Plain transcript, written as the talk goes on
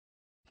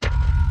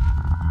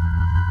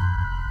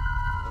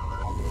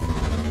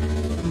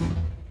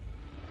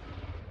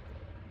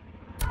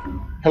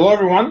Hello,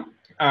 everyone.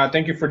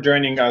 Thank you for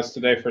joining us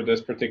today for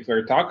this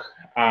particular talk.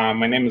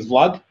 My name is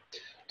Vlad.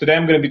 Today,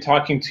 I'm going to be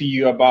talking to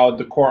you about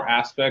the core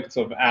aspects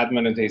of ad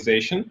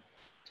monetization.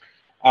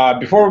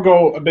 Before we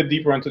go a bit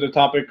deeper into the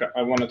topic,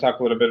 I want to talk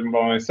a little bit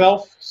about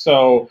myself.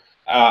 So,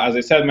 as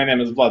I said, my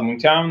name is Vlad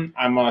Muntean.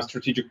 I'm a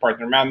strategic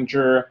partner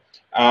manager.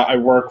 I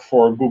work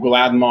for Google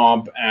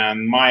AdMob,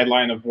 and my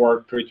line of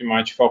work pretty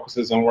much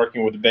focuses on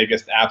working with the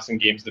biggest apps and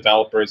games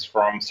developers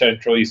from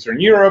Central Eastern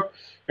Europe,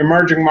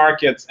 emerging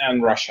markets,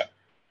 and Russia.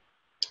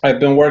 I've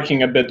been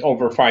working a bit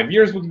over 5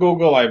 years with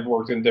Google. I've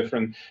worked in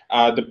different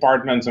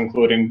departments,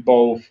 including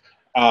both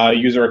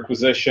user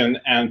acquisition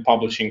and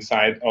publishing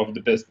side of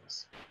the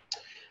business.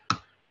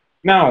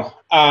 Now,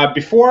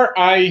 before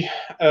I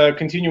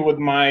continue with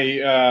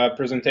my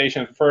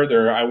presentation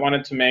further, I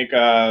wanted to make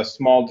a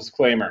small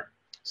disclaimer.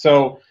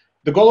 So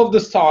the goal of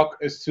this talk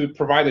is to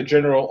provide a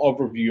general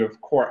overview of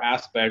core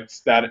aspects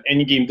that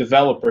any game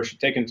developer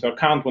should take into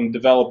account when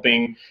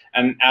developing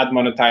an ad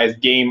monetized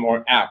game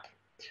or app.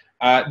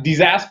 These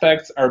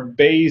aspects are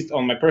based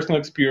on my personal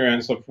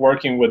experience of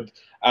working with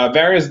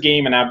various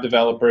game and app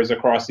developers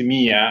across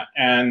EMEA,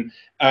 and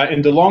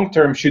in the long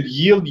term should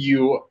yield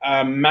you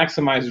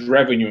maximized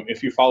revenue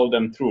if you follow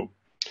them through.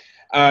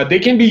 They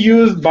can be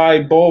used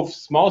by both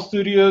small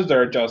studios that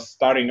are just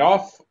starting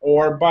off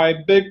or by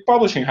big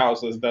publishing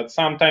houses that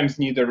sometimes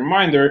need a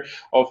reminder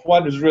of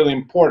what is really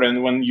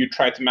important when you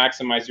try to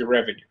maximize your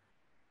revenue.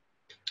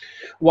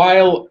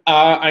 While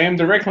I am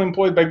directly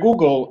employed by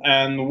Google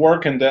and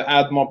work in the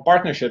AdMob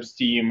partnerships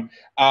team,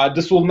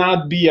 this will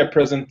not be a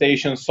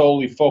presentation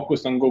solely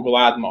focused on Google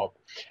AdMob.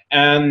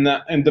 And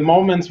in the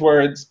moments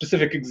where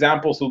specific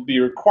examples will be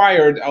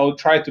required, I'll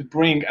try to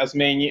bring as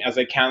many as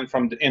I can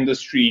from the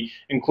industry,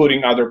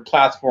 including other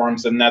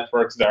platforms and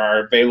networks that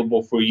are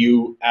available for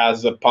you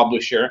as a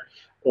publisher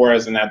or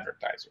as an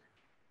advertiser.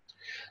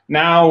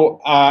 Now,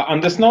 on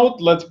this note,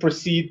 let's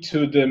proceed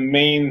to the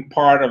main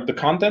part of the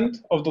content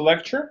of the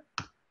lecture.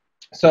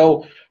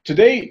 So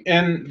today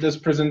in this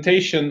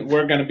presentation,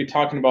 we're going to be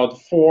talking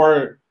about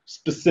 4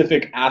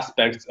 specific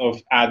aspects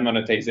of ad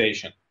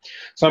monetization.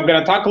 So I'm going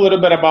to talk a little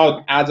bit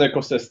about ads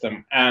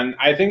ecosystem, and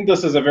I think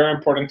this is a very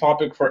important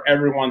topic for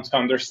everyone to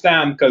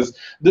understand because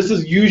this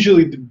is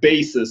usually the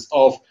basis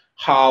of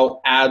how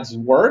ads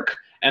work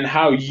and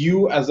how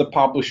you as a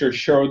publisher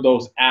show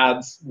those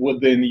ads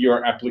within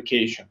your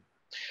application.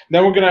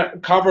 Then we're going to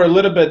cover a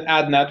little bit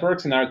ad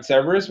networks and ad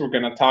servers. We're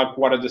going to talk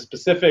what are the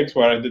specifics,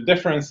 what are the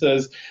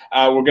differences.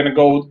 We're going to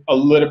go a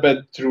little bit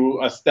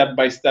through a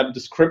step-by-step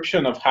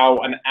description of how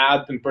an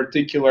ad in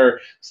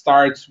particular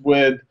starts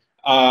with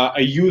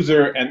a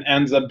user and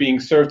ends up being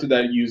served to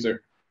that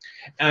user.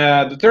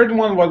 The third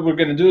one, what we're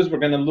going to do is we're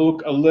going to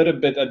look a little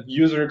bit at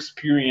user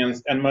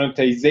experience and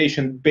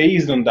monetization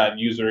based on that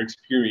user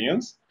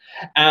experience.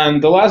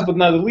 And the last but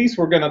not the least,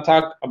 we're going to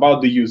talk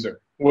about the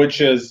user,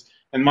 which is,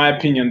 in my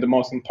opinion, the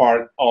most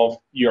important part of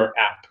your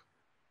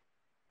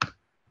app.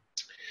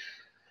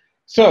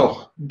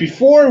 So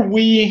before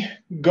we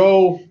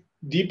go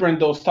deeper in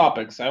those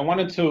topics, I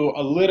wanted to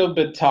a little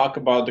bit talk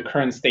about the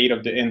current state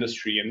of the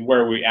industry and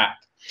where we're at.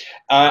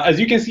 As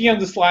you can see on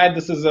the slide,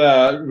 this is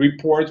a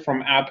report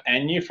from App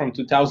Annie from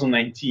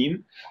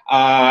 2019.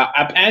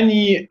 App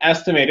Annie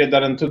estimated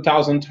that in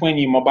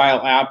 2020, mobile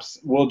apps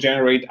will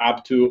generate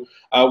up to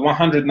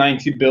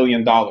 $190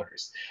 billion.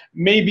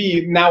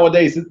 Maybe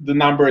nowadays the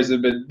number is a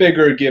bit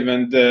bigger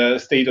given the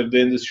state of the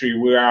industry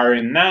we are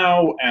in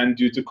now and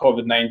due to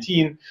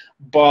COVID-19,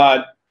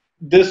 but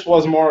this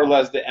was more or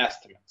less the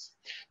estimates.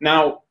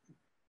 Now,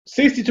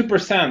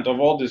 62% of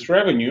all this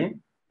revenue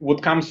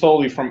would come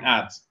solely from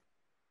ads.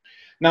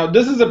 Now,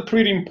 this is a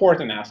pretty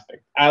important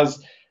aspect,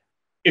 as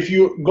if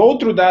you go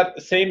through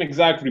that same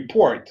exact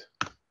report,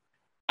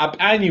 App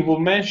Annie will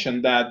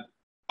mention that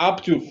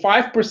up to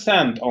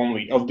 5%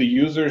 only of the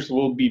users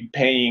will be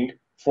paying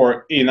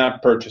for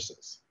in-app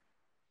purchases.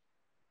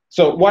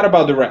 So what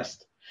about the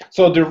rest?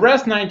 So the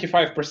rest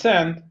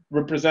 95%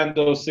 represent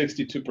those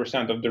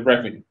 62% of the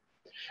revenue.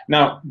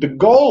 Now, the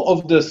goal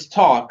of this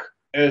talk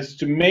is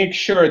to make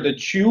sure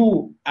that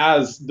you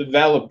as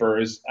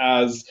developers,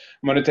 as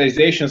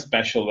monetization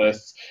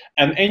specialists,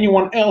 and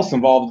anyone else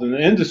involved in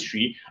the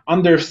industry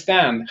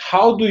understand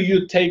how do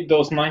you take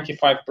those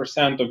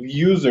 95% of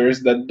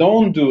users that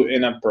don't do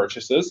in-app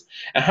purchases,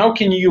 and how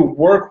can you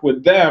work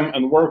with them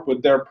and work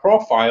with their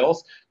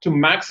profiles to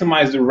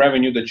maximize the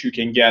revenue that you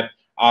can get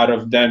out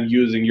of them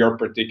using your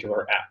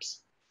particular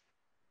apps.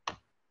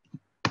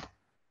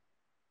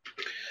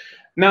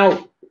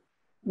 Now,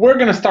 we're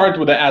going to start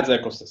with the ads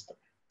ecosystem.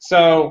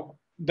 So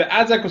the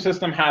ads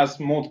ecosystem has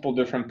multiple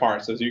different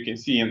parts, as you can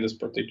see in this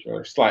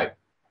particular slide.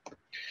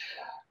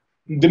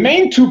 The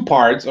main 2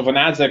 parts of an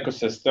ads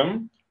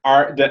ecosystem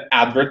are the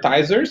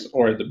advertisers,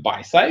 or the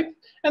buy side,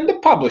 and the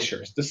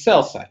publishers, the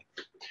sell side.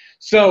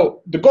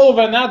 So the goal of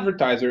an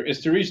advertiser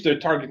is to reach their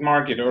target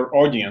market or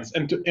audience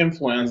and to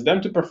influence them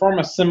to perform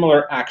a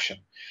similar action.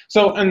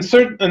 So in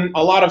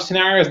a lot of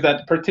scenarios,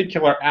 that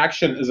particular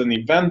action is an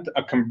event,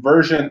 a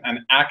conversion,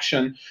 an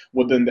action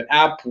within the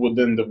app,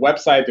 within the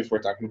website, if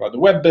we're talking about the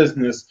web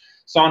business,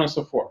 so on and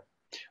so forth.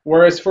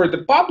 Whereas for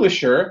the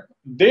publisher,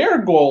 their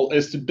goal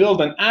is to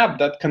build an app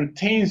that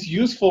contains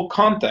useful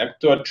content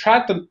to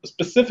attract a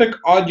specific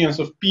audience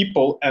of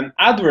people and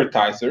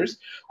advertisers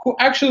who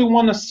actually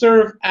want to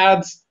serve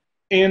ads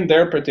in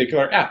their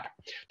particular app.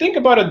 Think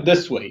about it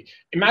this way.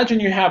 Imagine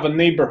you have a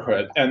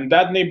neighborhood, and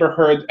that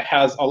neighborhood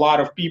has a lot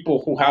of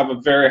people who have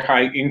a very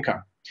high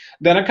income.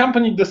 Then a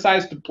company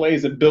decides to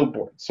place a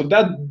billboard. So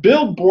that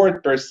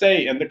billboard per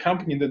se, and the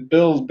company that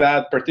builds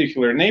that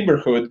particular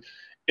neighborhood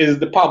is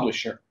the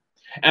publisher.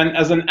 And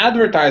as an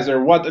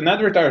advertiser, what an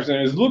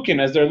advertiser is looking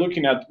at, they're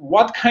looking at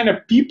what kind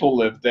of people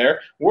live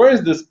there, where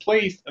is this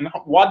placed, and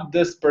what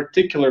this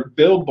particular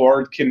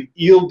billboard can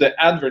yield the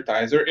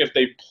advertiser if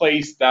they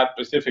place that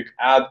specific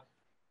ad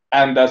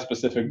and that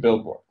specific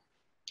billboard.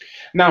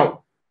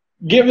 Now,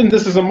 given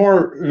this is a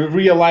more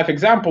real-life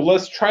example,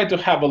 let's try to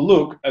have a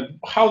look at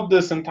how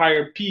this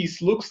entire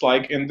piece looks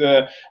like in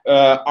the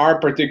our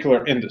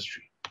particular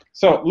industry.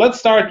 So let's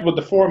start with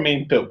the four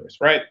main pillars,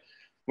 right?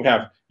 We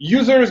have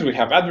users, we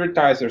have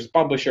advertisers,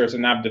 publishers,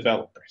 and app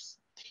developers.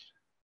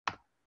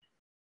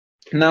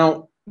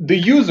 Now, the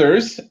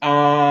users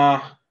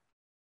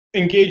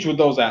engage with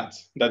those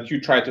ads that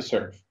you try to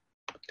serve.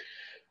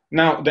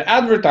 Now, the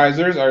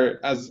advertisers are,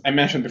 as I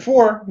mentioned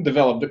before,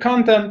 develop the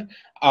content.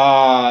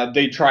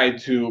 They try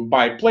to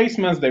buy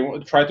placements. They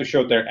try to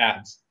show their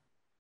ads.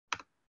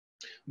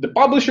 The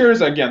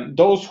publishers, again,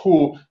 those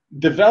who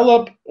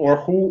develop or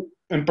who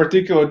in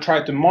particular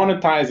try to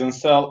monetize and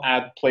sell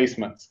ad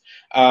placements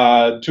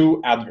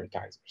to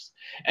advertisers.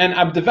 And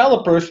app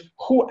developers,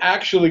 who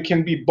actually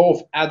can be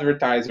both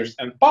advertisers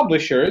and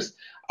publishers,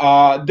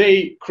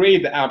 they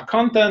create the app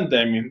content,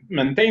 they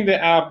maintain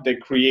the app, they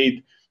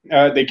create,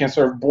 they can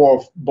serve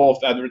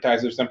both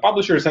advertisers and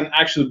publishers and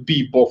actually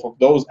be both of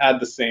those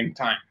at the same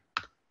time.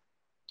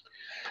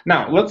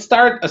 Now, let's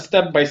start a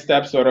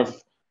step-by-step sort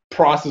of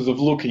process of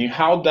looking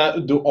how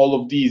do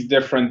all of these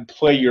different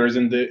players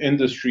in the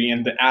industry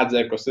and the ads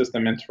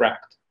ecosystem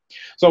interact.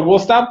 So we'll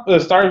start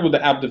with the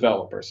app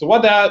developers. So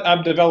what the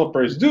app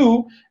developers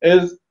do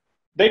is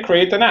they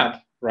create an ad,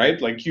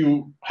 right? Like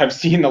you have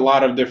seen a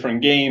lot of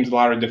different games, a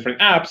lot of different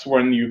apps.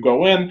 When you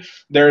go in,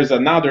 there is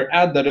another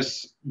ad that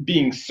is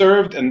being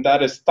served and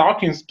that is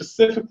talking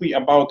specifically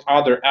about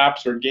other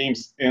apps or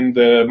games in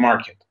the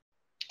market.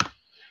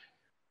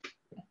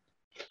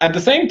 At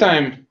the same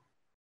time,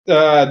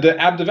 the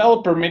app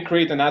developer may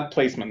create an ad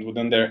placement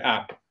within their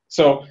app.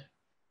 So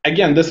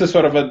again, this is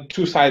sort of a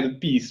two-sided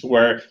piece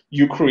where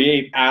you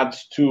create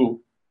ads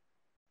to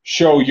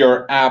show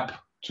your app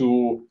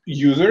to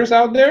users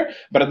out there,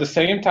 but at the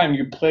same time,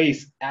 you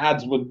place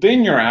ads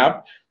within your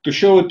app to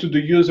show it to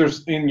the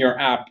users in your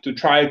app to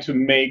try to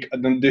make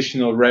an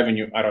additional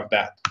revenue out of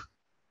that.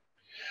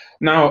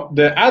 Now,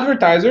 the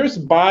advertisers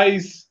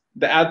buys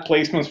the ad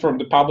placements from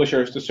the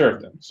publishers to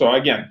serve them. So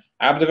again,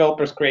 app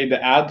developers create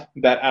the ad.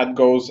 That ad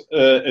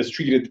is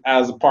treated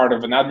as a part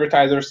of an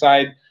advertiser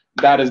side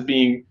that is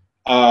being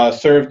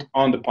served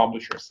on the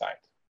publisher side.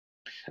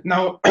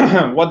 Now,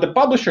 what the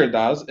publisher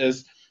does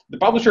is the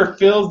publisher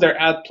fills their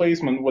ad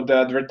placement with the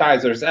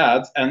advertiser's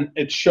ads, and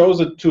it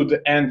shows it to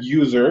the end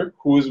user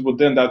who is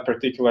within that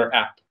particular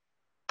app.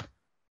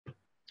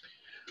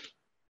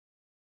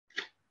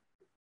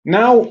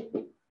 Now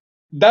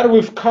that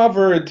we've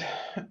covered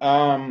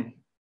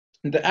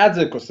the ads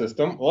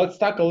ecosystem, let's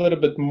talk a little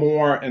bit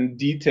more in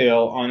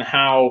detail on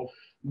how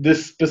the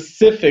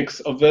specifics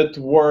of it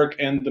work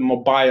in the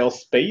mobile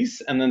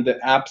space and in the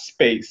app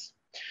space.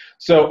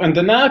 So in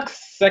the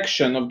next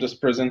section of this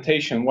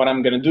presentation, what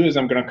I'm going to do is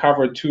I'm going to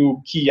cover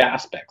two key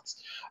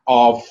aspects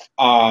of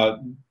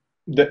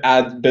the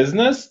ad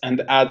business and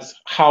the ads,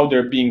 how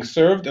they're being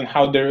served and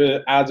how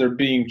their ads are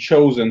being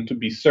chosen to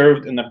be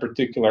served in a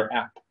particular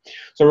app.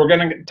 So we're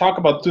going to talk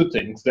about two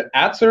things, the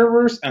ad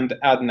servers and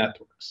the ad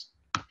networks.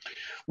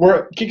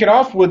 We'll kick it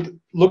off with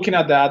looking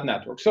at the ad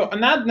network. So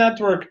an ad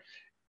network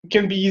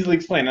can be easily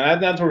explained. An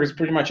ad network is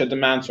pretty much a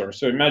demand source.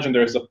 So imagine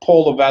there's a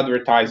pool of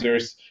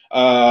advertisers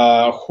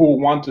who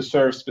want to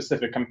serve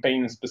specific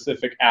campaigns,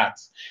 specific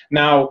ads.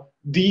 Now,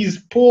 these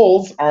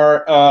pools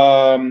are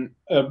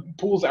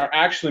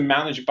actually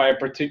managed by a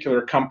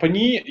particular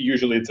company.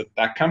 Usually it's a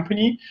tech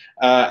company,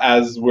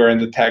 as we're in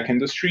the tech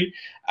industry.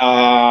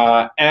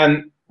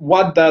 And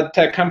what that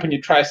tech company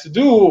tries to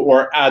do,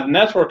 or ad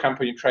network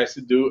company tries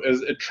to do,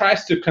 is it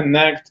tries to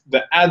connect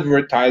the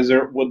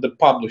advertiser with the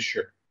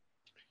publisher.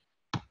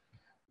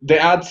 The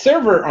ad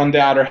server, on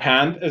the other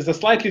hand, is a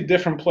slightly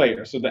different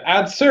player. So the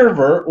ad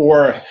server,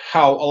 or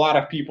how a lot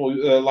of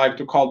people like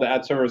to call the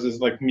ad servers, is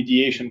like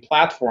mediation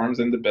platforms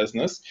in the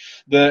business.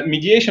 The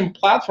mediation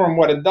platform,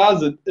 what it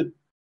does, it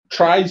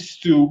tries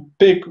to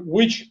pick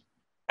which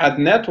ad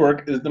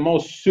network is the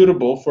most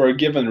suitable for a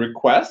given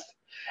request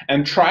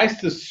and tries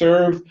to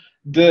serve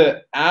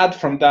the ad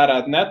from that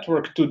ad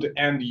network to the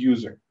end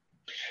user.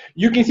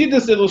 You can see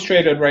this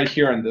illustrated right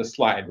here on this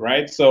slide,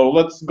 right? So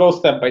let's go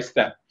step by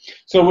step.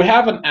 So we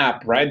have an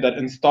app, right, that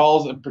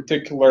installs a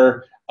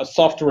particular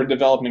software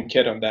development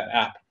kit on that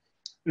app.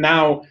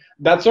 Now,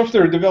 that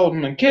software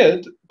development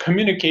kit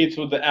communicates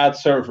with the ad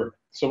server.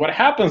 So what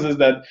happens is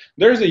that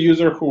there's a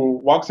user who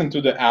walks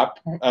into the app,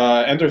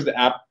 enters the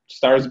app,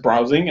 starts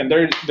browsing, and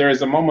there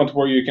is a moment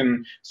where you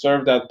can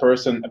serve that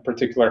person a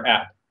particular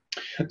ad.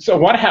 So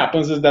what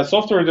happens is that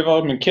software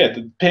development kit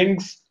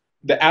pings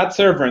the ad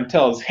server and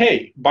tells,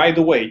 hey, by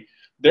the way,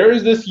 there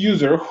is this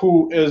user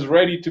who is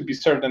ready to be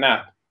served an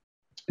ad.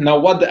 Now,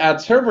 what the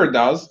ad server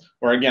does,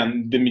 or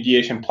again, the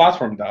mediation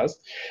platform does,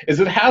 is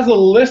it has a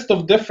list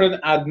of different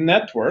ad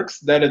networks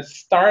that it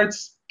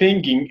starts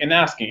pinging and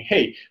asking,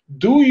 hey,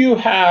 do you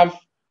have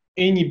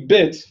any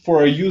bids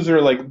for a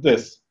user like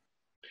this?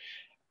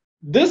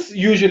 This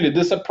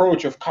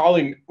approach of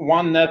calling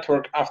one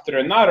network after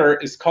another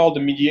is called the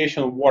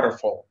mediation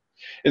waterfall.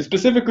 It's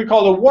specifically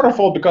called a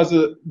waterfall because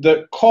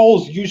the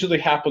calls usually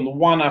happen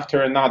one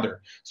after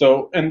another.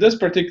 So in this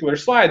particular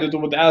slide, it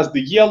would ask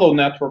the yellow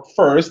network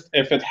first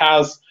if it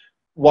has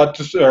what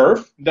to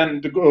serve,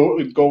 then it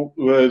would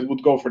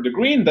go for the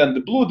green, then the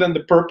blue, then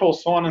the purple,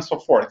 so on and so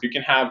forth. You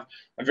can have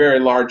a very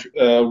large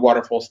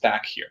waterfall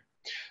stack here.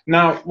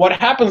 Now, what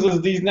happens is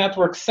these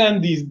networks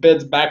send these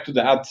bids back to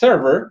the ad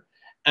server,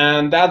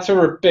 and that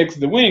server picks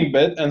the winning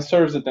bid and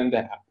serves it in the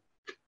app.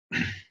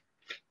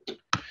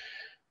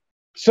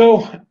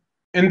 So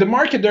in the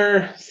market, there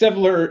are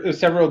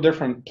several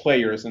different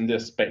players in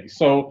this space.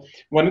 So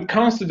when it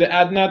comes to the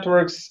ad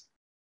networks,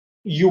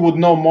 you would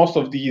know most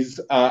of these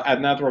ad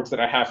networks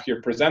that I have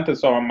here presented.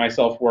 So I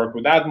myself work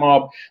with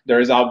AdMob. There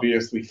is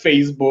obviously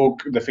Facebook,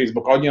 the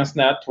Facebook Audience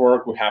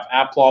Network. We have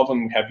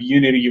AppLovin, we have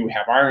Unity, we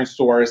have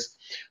ironSource,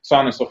 so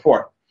on and so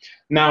forth.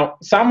 Now,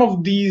 some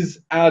of these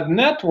ad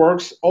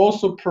networks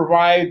also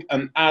provide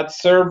an ad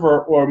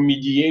server or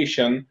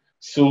mediation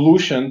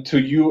solution to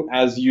you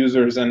as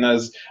users and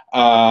as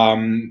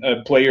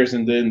players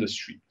in the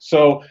industry.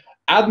 So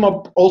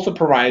AdMob also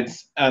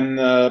provides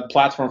a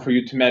platform for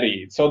you to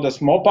mediate. So does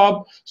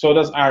Mopub, so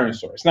does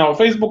ironSource. Now,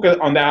 Facebook,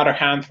 on the other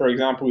hand, for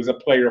example, is a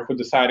player who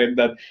decided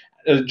that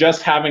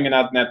just having an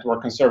ad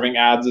network and serving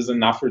ads is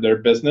enough for their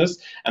business,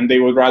 and they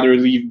would rather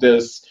leave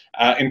this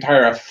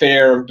entire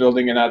affair of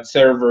building an ad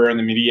server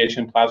and a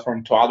mediation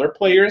platform to other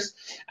players.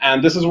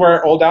 And this is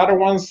where all the other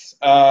ones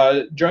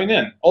join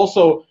in.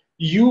 Also,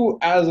 you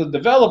as a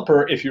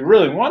developer, if you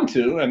really want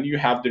to, and you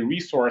have the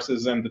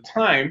resources and the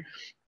time,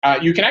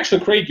 you can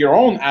actually create your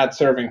own ad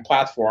serving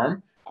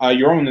platform,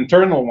 your own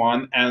internal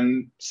one,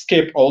 and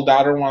skip all the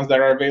other ones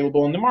that are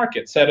available in the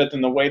market. Set it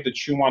in the way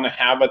that you want to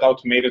have it,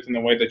 automate it in the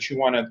way that you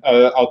want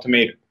to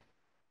automate it.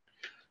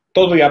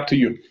 Totally up to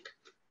you.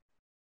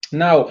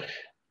 Now,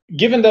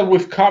 given that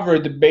we've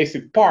covered the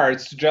basic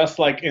parts, just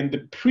like in the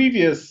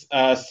previous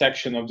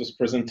section of this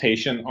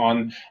presentation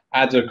on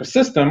ads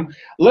ecosystem,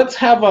 let's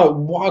have a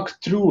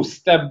walkthrough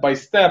step by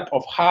step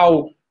of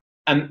how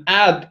an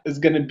ad is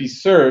going to be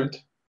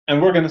served,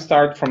 and we're going to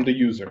start from the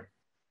user.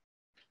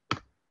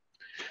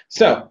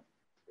 So,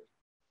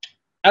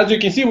 as you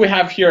can see, we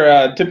have here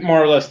a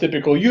more or less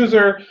typical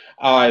user.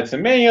 It's a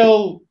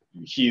male.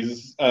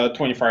 He's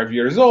 25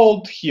 years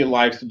old. He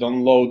likes to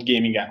download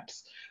gaming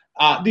apps.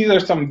 These are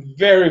some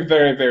very,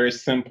 very, very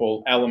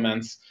simple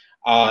elements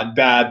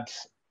that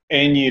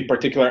any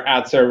particular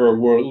ad server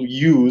will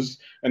use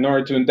in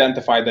order to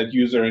identify that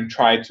user and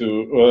try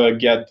to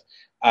get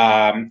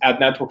ad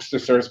networks to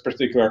serve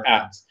particular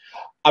ads.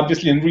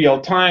 Obviously, in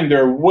real time,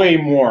 there are way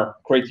more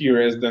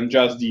criteria than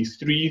just these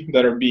three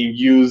that are being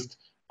used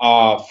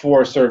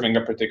for serving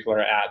a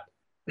particular ad.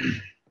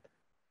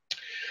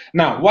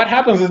 Now, what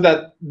happens is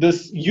that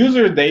this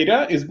user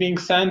data is being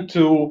sent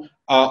to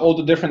all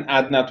the different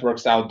ad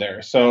networks out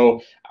there.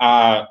 So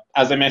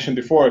as I mentioned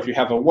before, if you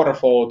have a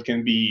waterfall, it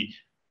can be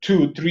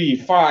 2, 3,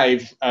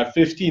 5,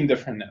 15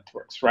 different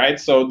networks, right?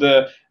 So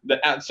the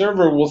ad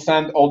server will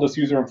send all this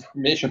user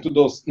information to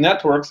those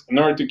networks in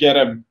order to get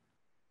a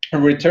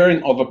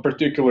return of a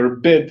particular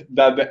bid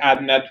that the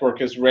ad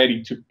network is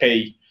ready to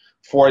pay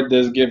for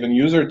this given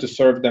user to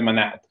serve them an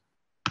ad.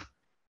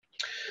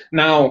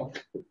 Now,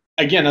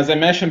 again, as I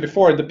mentioned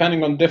before,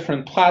 depending on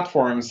different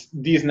platforms,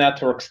 these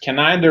networks can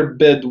either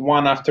bid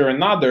one after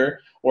another,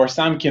 or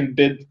some can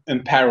bid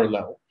in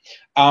parallel.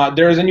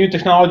 There is a new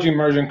technology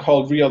emerging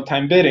called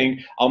real-time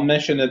bidding. I'll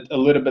mention it a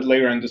little bit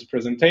later in this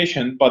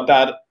presentation, but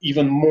that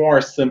even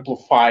more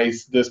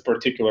simplifies this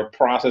particular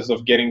process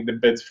of getting the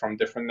bids from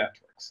different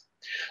networks.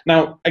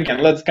 Now, again,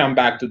 let's come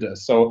back to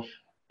this. So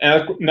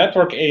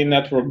network A,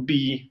 network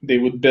B, they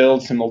would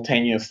build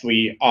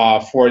simultaneously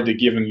for the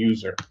given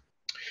user.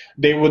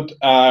 They would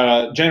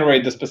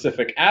generate the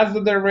specific ads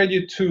that they're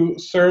ready to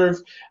serve,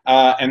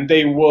 and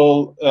they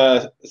will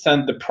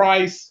send the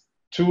price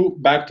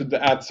back to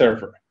the ad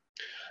server.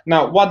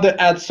 Now, what the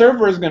ad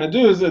server is going to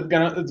do is it's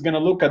going to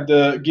look at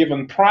the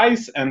given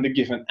price and the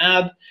given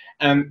ad,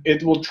 and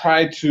it will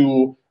try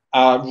to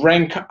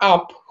rank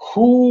up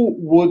who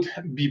would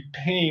be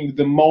paying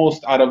the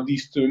most out of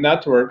these two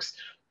networks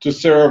to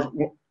serve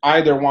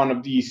either one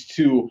of these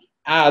two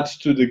ads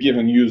to the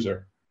given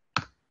user.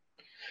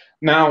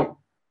 Now,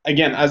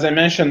 again, as I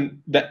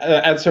mentioned, the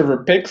ad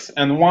server picks,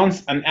 and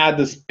once an ad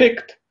is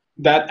picked,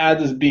 that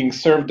ad is being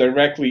served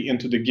directly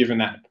into the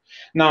given app.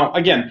 Now,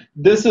 again,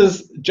 this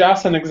is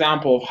just an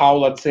example of how,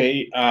 let's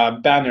say, a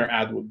banner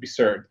ad would be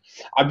served.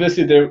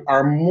 Obviously, there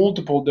are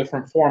multiple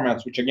different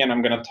formats, which, again,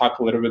 I'm going to talk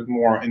a little bit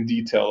more in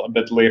detail a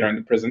bit later in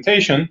the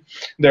presentation.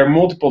 There are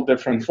multiple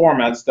different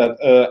formats that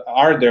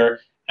are there,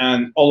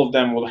 and all of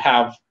them will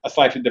have a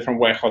slightly different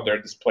way how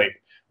they're displayed.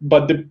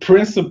 But the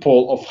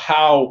principle of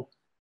how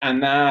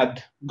an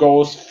ad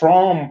goes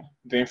from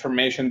the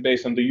information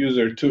based on the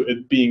user to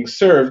it being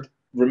served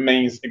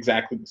remains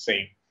exactly the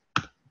same.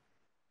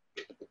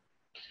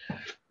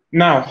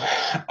 Now,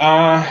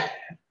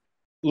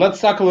 let's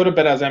talk a little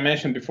bit, as I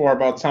mentioned before,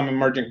 about some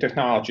emerging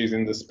technologies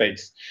in this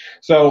space.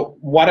 So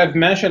what I've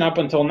mentioned up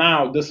until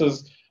now, this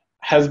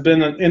has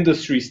been an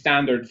industry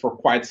standard for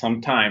quite some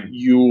time.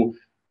 You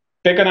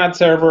pick an ad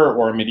server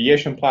or a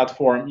mediation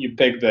platform, you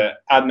pick the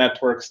ad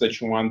networks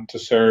that you want to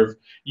serve,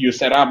 you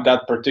set up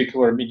that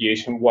particular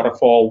mediation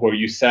waterfall where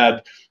you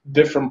set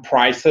different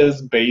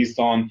prices based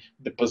on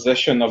the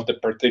position of the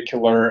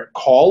particular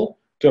call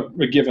to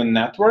a given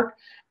network,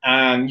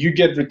 and you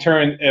get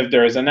return if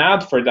there is an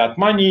ad for that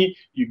money,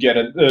 you get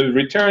a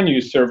return,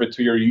 you serve it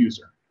to your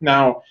user.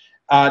 Now,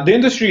 the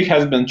industry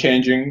has been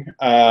changing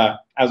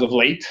as of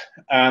late,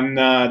 and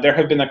there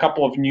have been a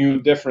couple of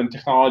new different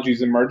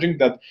technologies emerging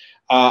that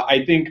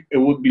I think it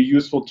would be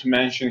useful to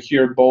mention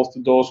here, both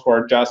to those who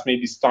are just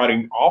maybe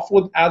starting off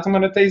with ads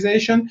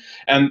monetization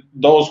and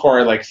those who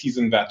are like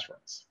seasoned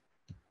veterans.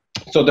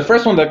 So the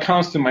first one that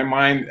comes to my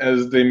mind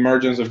is the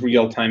emergence of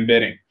real-time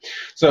bidding.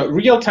 So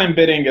real-time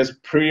bidding is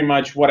pretty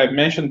much what I've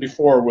mentioned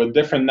before with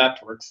different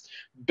networks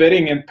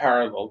bidding in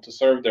parallel to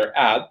serve their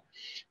ad.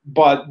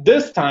 But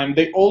this time,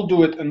 they all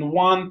do it in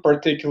one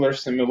particular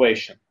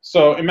simulation.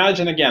 So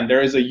imagine, again,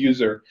 there is a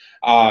user,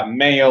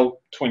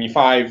 male,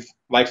 25,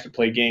 likes to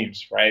play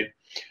games, right?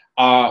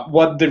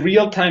 What the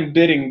real-time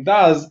bidding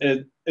does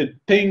is it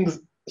pings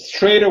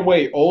straight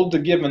away all the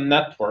given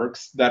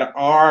networks that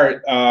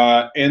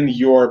are in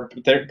your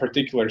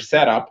particular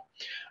setup.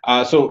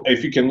 So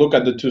if you can look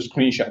at the two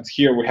screenshots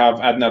here, we have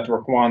ad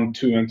network 1,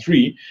 2, and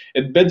 3.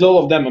 It bids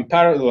all of them in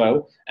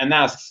parallel and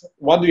asks,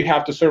 what do you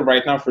have to serve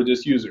right now for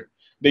this user?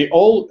 They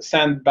all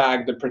send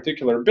back the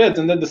particular bids,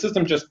 and then the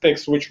system just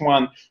picks which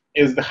one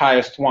is the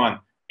highest one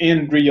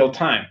in real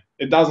time.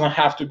 It doesn't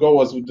have to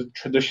go as with the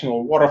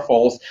traditional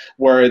waterfalls,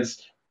 where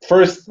it's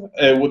first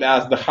it would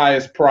ask the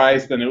highest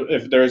price, then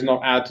if there is no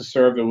ad to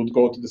serve, it would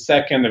go to the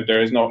second. If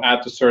there is no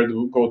ad to serve, it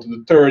would go to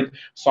the third,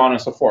 so on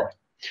and so forth.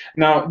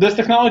 Now, this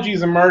technology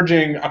is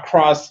emerging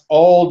across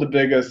all the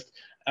biggest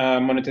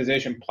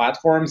monetization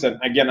platforms, and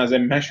again, as I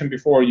mentioned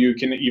before, you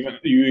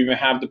even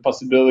have the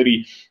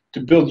possibility to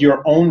build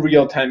your own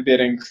real-time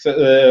bidding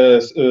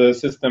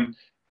system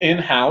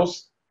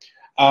in-house.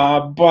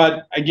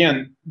 But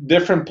again,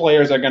 different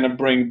players are going to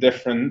bring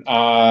different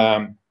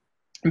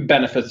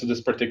benefits to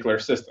this particular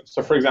system.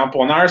 So, for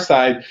example, on our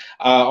side,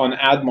 on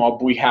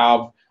AdMob, we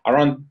have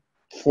around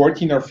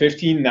 14 or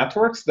 15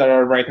 networks that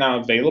are right now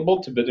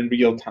available to bid in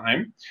real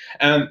time.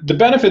 And the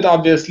benefit,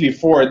 obviously,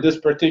 for this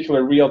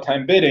particular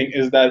real-time bidding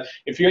is that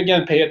if you,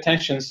 again, pay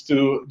attention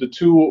to the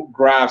two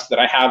graphs that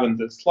I have in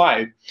this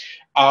slide,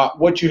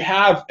 what you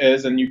have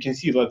is, and you can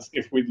see,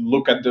 if we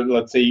look at the,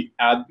 let's say,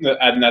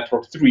 ad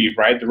network 3,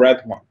 right, the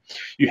red one,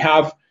 you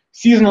have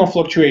seasonal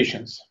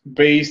fluctuations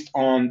based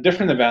on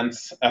different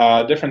events,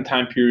 different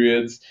time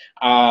periods.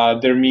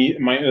 There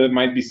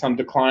might be some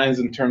declines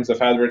in terms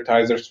of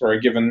advertisers for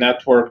a given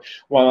network,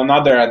 while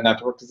another ad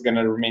network is going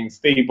to remain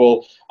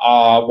stable,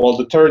 while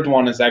the third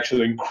one is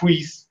actually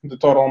increase the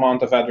total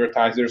amount of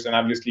advertisers and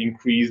obviously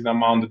increase the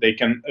amount that they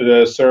can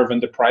serve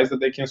and the price that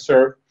they can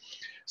serve.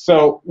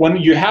 So when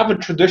you have a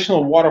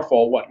traditional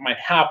waterfall, what might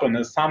happen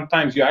is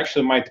sometimes you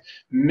actually might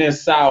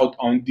miss out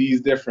on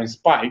these different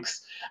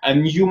spikes,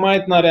 and you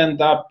might not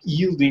end up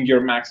yielding your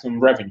maximum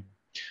revenue.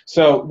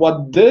 So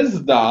what this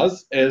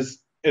does is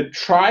it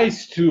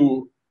tries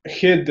to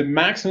hit the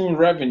maximum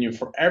revenue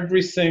for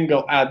every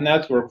single ad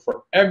network,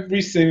 for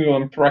every single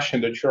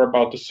impression that you're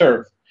about to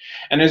serve.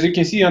 And as you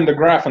can see on the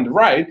graph on the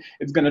right,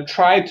 it's going to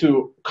try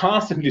to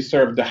constantly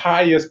serve the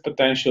highest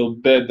potential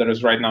bid that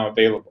is right now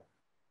available.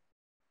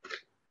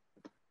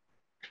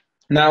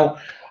 Now,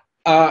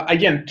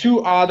 again,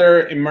 two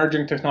other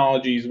emerging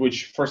technologies,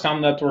 which for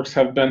some networks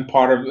have been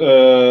part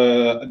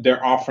of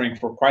their offering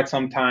for quite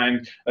some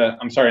time.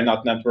 I'm sorry,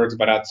 not networks,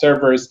 but ad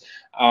servers.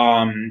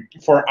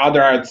 For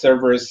other ad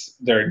servers,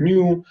 they're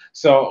new.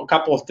 So a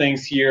couple of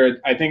things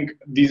here. I think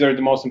these are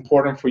the most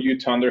important for you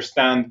to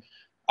understand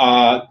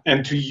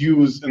and to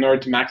use in order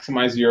to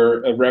maximize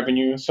your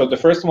revenue. So the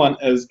first one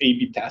is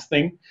A/B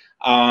testing.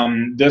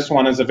 This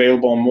one is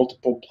available on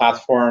multiple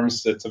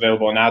platforms. It's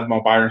available on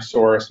AdMob,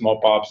 IronSource,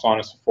 Mopop, so on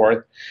and so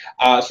forth.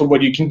 So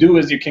what you can do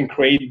is you can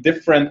create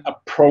different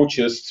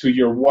approaches to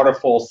your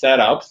waterfall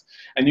setups,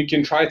 and you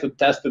can try to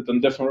test it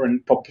on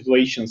different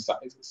population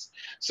sizes.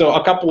 So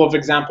a couple of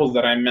examples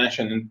that I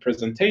mentioned in the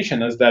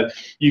presentation is that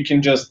you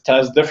can just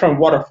test different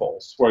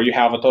waterfalls where you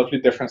have a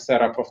totally different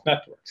setup of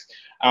networks.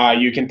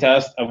 You can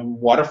test a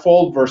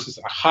waterfall versus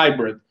a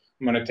hybrid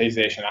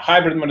monetization. A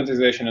hybrid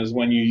monetization is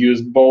when you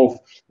use both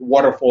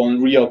waterfall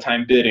and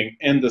real-time bidding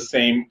in the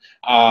same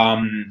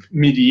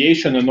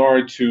mediation in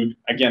order to,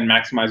 again,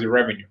 maximize your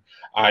revenue.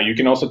 You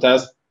can also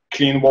test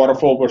clean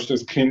waterfall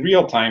versus clean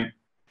real-time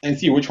and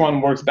see which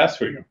one works best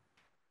for you.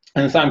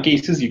 And in some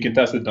cases, you can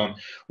test it on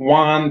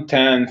 1,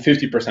 10,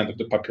 50% of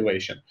the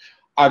population.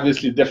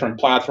 Obviously, different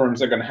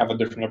platforms are going to have a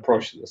different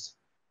approach to this.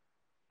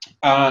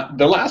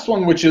 The last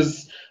one, which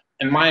is,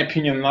 in my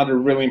opinion, another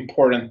really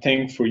important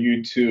thing for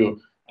you to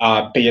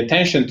pay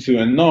attention to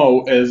and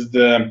know, is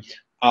the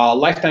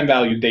lifetime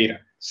value data.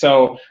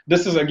 So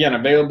this is, again,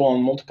 available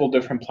on multiple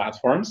different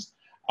platforms.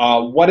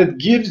 What it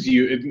gives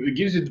you, it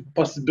gives you the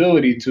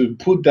possibility to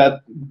put that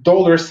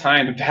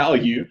 $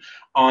 value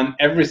on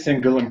every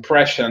single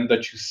impression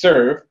that you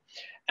serve.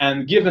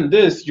 And given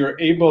this, you're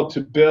able to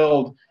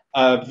build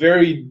a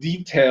very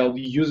detailed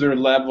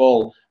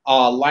user-level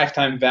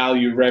lifetime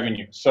value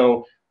revenue.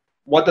 So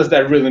what does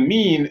that really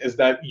mean is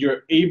that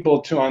you're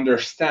able to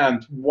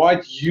understand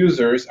what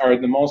users are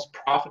the most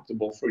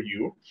profitable for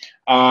you,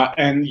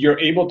 and you're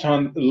able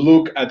to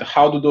look at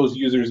how do those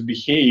users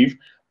behave,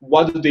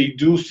 what do they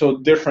do so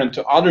different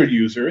to other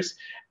users,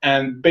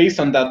 and based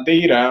on that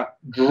data,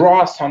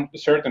 draw some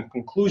certain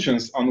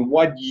conclusions on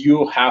what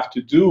you have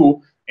to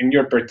do in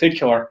your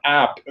particular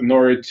app in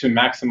order to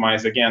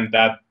maximize, again,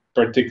 that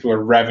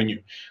particular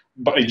revenue.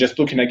 But just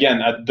looking, again,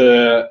 at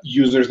the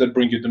users that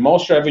bring you the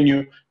most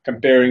revenue,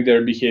 comparing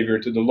their behavior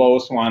to the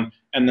lowest one,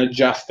 and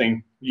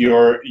adjusting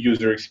your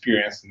user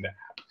experience in the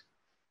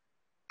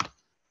app.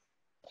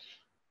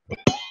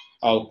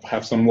 I'll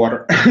have some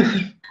water.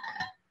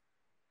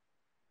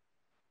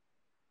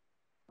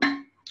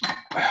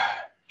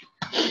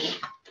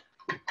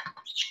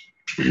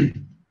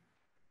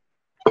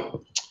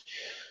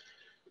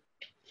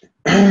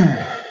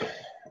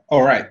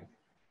 All right,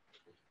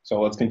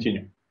 so let's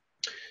continue.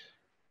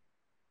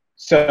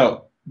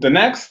 So the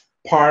next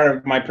part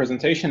of my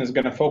presentation is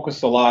going to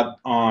focus a lot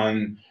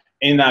on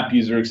in-app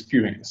user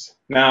experience.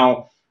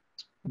 Now,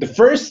 the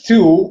first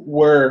two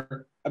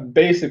were a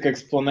basic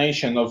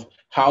explanation of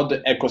how the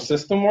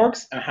ecosystem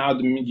works and how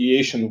the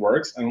mediation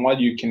works and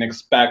what you can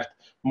expect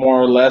more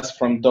or less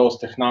from those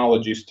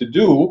technologies to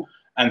do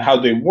and how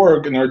they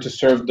work in order to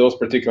serve those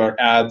particular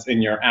ads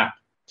in your app.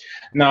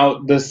 Now,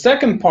 the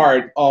second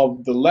part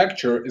of the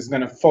lecture is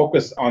going to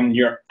focus on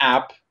your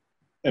app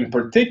in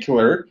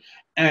particular,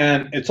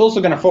 and it's also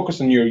going to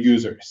focus on your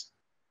users.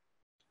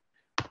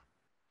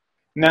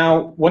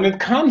 Now, when it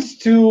comes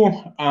to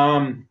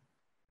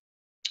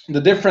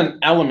the different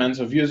elements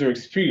of user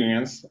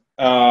experience,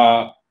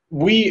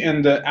 we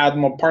in the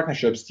AdMob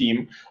partnerships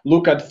team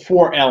look at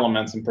 4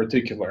 elements in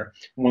particular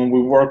when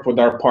we work with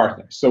our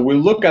partners. So we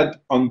look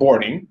at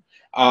onboarding.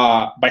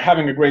 By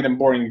having a great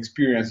onboarding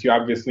experience, you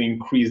obviously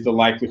increase the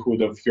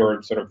likelihood of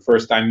your sort of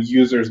first-time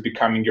users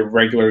becoming your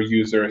regular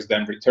users,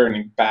 then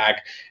returning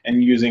back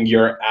and using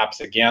your apps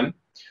again.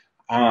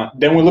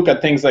 Then we look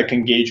at things like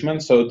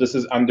engagement. So this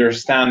is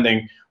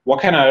understanding what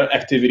kind of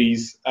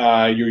activities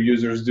your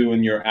users do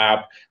in your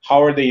app,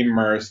 how are they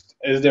immersed,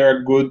 is there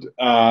a good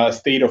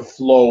state of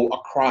flow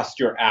across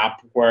your app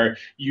where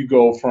you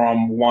go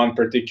from one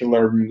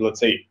particular, let's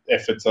say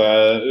if it's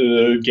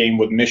a game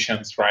with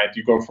missions, right?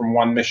 You go from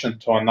one mission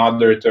to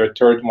another to a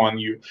third one,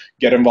 you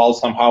get involved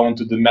somehow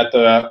into the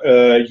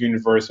meta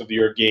universe of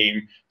your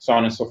game, so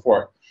on and so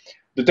forth.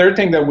 The third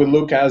thing that we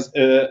look at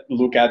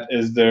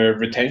is the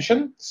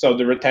retention. So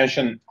the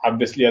retention,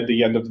 obviously, at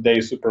the end of the day,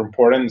 is super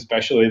important,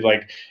 especially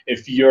like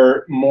if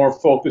you're more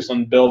focused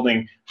on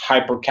building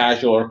hyper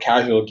casual or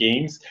casual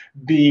games,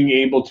 being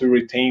able to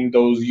retain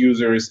those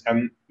users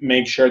and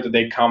make sure that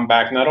they come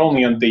back not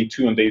only on day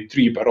 2 and day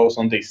 3, but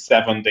also on day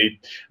 7,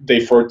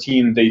 day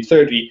 14, day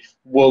 30,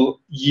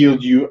 will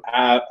yield you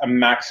a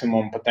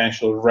maximum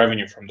potential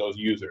revenue from those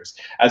users,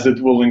 as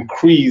it will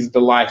increase the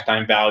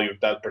lifetime value of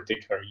that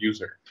particular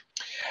user.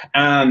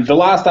 And the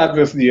last,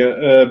 obviously,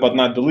 but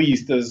not the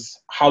least, is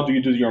how do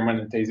you do your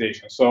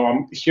monetization?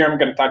 So here I'm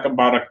going to talk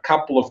about a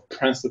couple of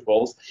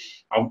principles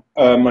of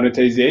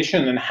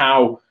monetization and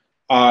how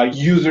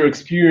user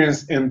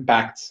experience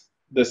impacts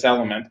this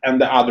element and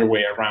the other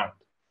way around.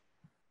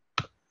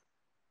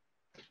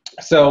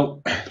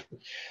 So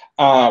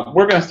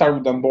we're going to start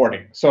with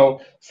onboarding.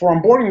 So for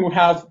onboarding, we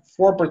have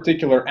 4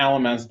 particular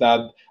elements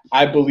that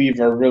I believe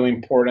are really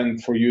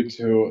important for you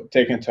to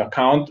take into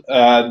account.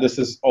 This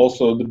is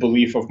also the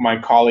belief of my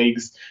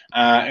colleagues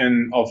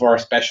and of our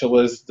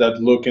specialists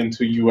that look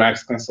into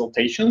UX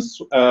consultations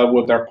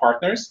with our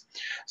partners.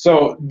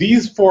 So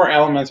these 4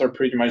 elements are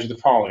pretty much the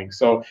following.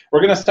 So we're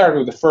going to start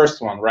with the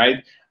first one,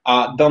 right?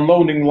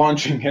 Downloading,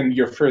 launching, and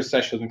your first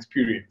session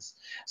experience.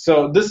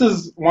 So this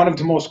is one of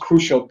the most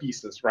crucial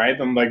pieces, right?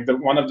 And like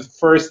one of the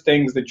first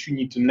things that you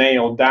need to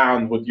nail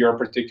down with your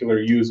particular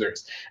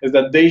users is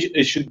that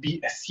it should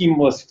be a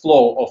seamless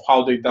flow of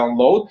how they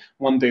download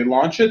when they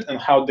launch it and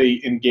how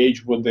they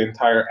engage with the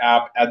entire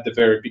app at the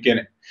very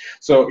beginning.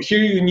 So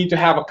here you need to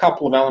have a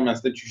couple of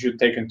elements that you should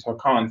take into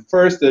account.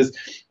 First is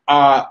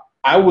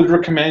I would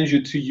recommend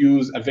you to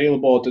use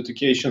available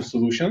authentication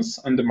solutions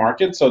on the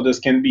market. So this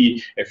can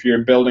be, if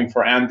you're building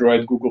for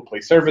Android, Google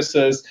Play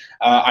services.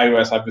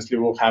 iOS obviously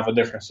will have a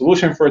different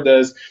solution for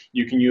this.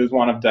 You can use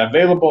one of the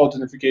available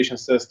authentication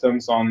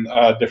systems on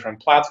different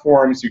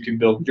platforms. You can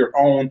build your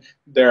own.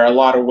 There are a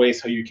lot of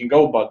ways how you can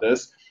go about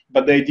this.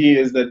 But the idea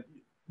is that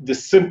the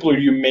simpler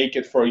you make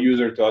it for a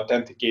user to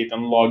authenticate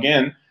and log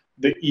in,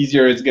 the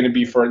easier it's going to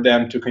be for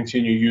them to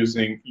continue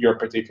using your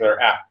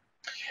particular app.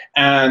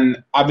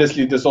 And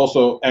obviously, this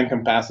also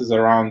encompasses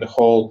around the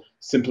whole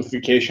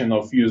simplification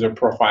of user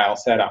profile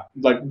setup.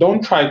 Like,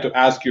 don't try to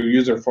ask your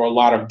user for a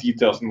lot of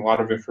details and a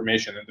lot of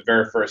information in the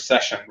very first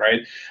session,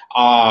 right?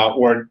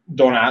 Or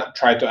don't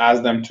try to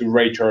ask them to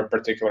rate your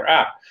particular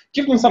app.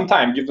 Give them some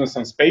time, give them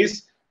some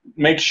space.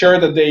 Make sure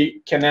that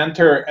they can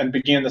enter and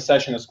begin the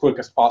session as quick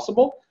as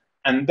possible,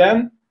 and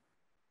then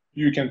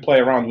you can play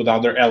around with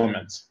other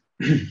elements.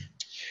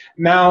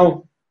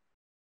 Now,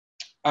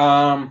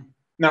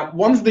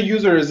 once the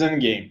user is in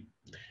game,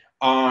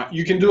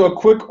 you can do a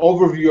quick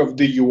overview of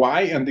the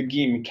UI and the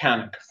game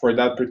mechanic for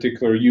that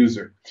particular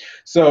user.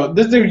 So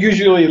these are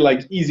usually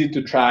like easy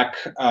to track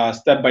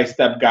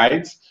step-by-step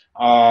guides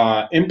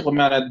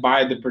implemented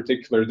by the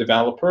particular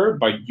developer,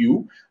 by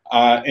you,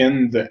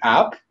 in the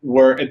app,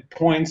 where it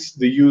points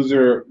the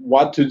user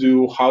what to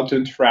do, how to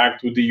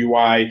interact with the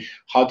UI,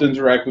 how to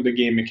interact with the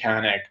game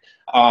mechanic.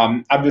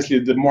 Obviously,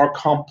 the more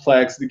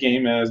complex the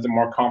game is, the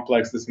more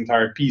complex this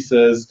entire piece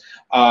is.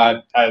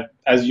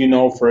 As you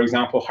know, for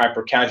example,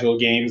 hyper-casual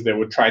games, they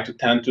would try to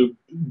tend to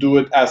do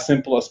it as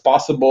simple as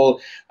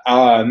possible.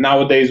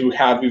 Nowadays, we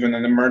have even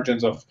an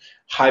emergence of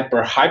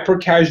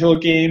hyper-casual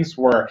games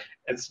where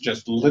it's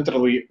just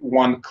literally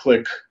one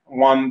click,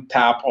 one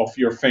tap of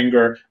your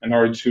finger in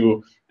order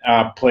to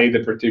play the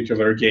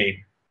particular game.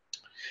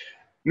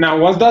 Now,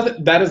 once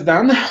that is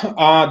done,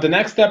 the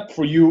next step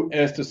for you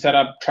is to set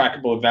up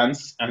trackable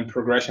events and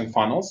progression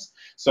funnels.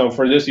 So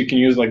for this, you can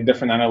use like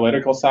different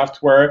analytical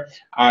software.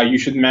 You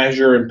should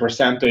measure in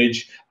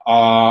percentage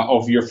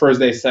of your first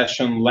day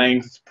session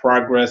length,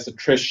 progress,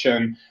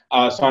 attrition,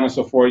 so on and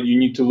so forth. You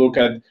need to look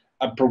at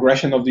a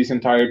progression of these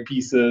entire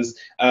pieces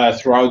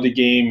throughout the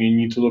game. You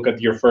need to look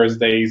at your first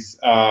day's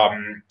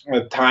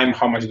time,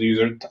 how much the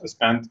user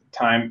spent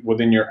time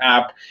within your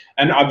app.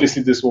 And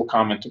obviously, this will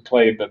come into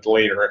play a bit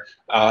later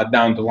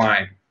down the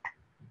line.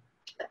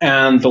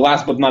 And the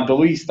last but not the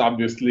least,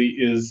 obviously,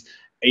 is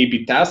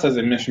A/B tests. As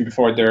I mentioned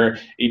before,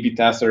 A/B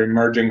tests are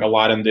emerging a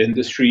lot in the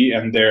industry,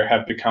 and they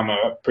have become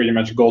a pretty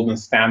much golden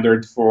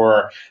standard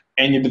for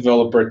any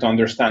developer to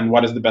understand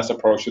what is the best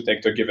approach to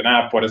take to a given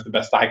app, what is the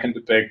best icon to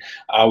pick,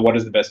 what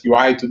is the best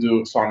UI to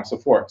do, so on and so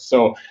forth.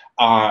 So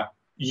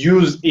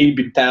use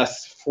A/B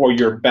tests for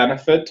your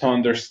benefit to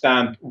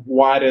understand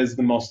what is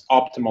the most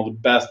optimal, the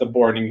best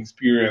onboarding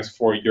experience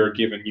for your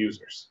given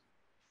users.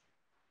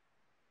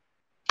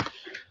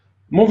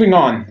 Moving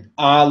on,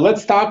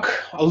 let's talk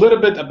a little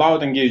bit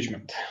about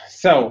engagement.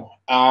 So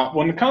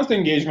when it comes to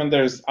engagement,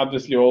 there's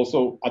obviously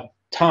also a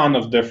ton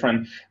of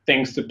different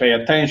things to pay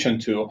attention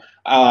to.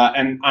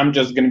 And I'm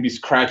just going to be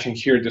scratching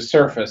here the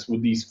surface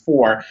with these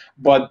four.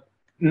 But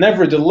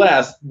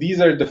nevertheless, these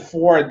are the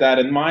four that,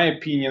 in my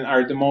opinion,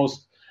 are the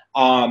most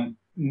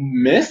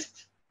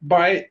missed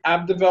by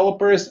app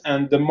developers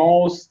and the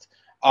most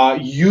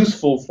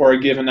useful for a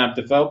given app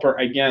developer,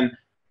 again,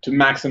 to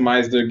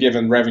maximize the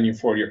given revenue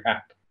for your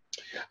app.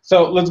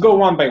 So let's go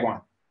one by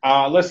one.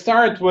 Let's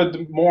start with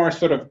the more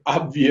sort of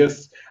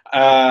obvious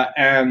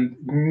and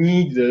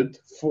needed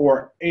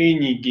for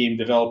any game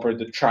developer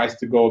that tries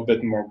to go a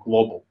bit more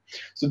global.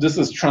 So this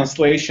is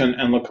translation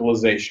and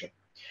localization.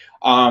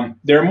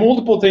 There are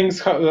multiple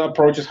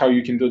approaches how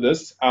you can do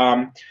this.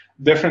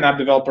 Different app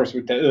developers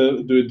would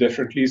do it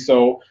differently.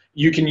 So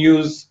you can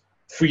use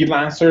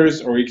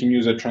freelancers, or you can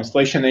use a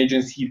translation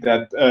agency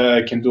that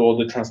can do all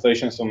the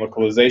translations and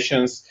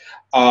localizations.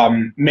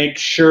 Make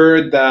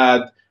sure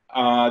that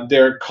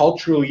they're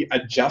culturally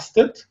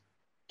adjusted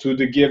to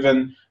the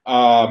given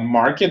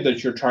market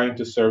that you're trying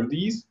to serve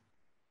these.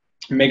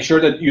 Make sure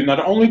that you not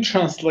only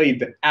translate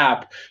the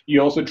app, you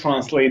also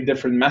translate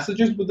different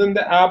messages within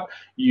the app.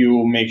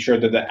 You make sure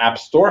that the App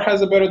Store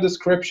has a better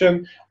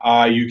description.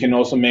 You can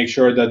also make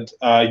sure that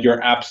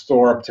your App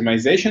Store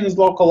optimization is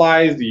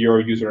localized,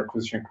 your user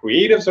acquisition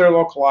creatives are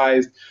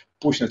localized,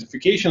 push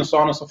notifications, so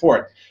on and so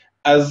forth.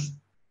 As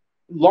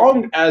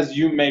long as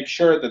you make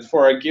sure that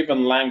for a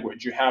given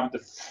language, you have the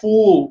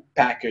full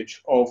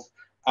package of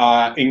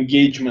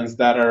engagements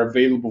that are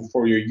available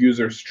for your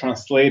users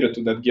translated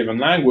to that given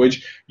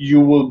language, you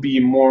will be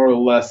more or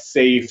less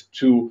safe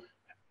to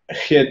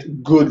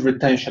hit good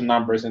retention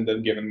numbers in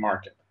that given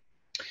market.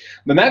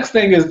 The next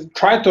thing is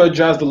try to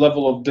adjust the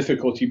level of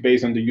difficulty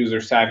based on the user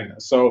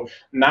savviness. So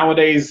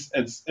nowadays,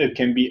 it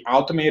can be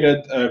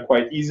automated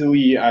quite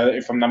easily.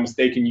 If I'm not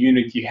mistaken,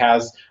 Unity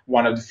has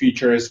one of the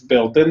features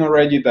built in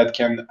already that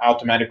can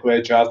automatically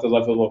adjust the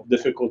level of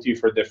difficulty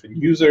for different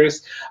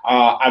users.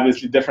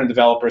 Obviously, different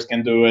developers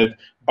can do it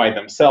by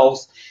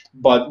themselves.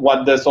 But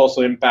what this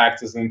also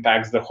impacts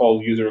the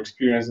whole user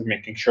experience of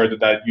making sure that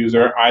that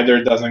user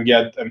either doesn't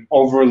get an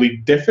overly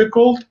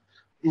difficult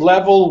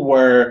level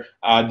where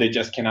they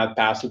just cannot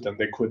pass it and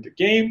they quit the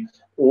game,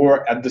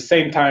 or at the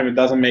same time it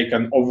doesn't make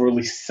an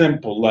overly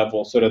simple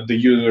level so that the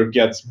user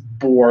gets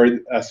bored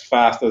as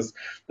fast as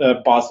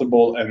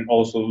possible and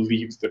also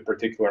leaves the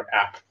particular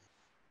app.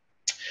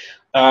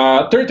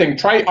 Third thing,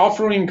 try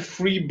offering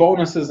free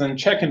bonuses and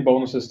check-in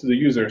bonuses to the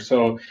user.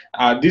 So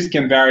this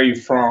can vary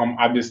from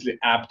obviously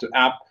app to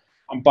app,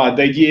 but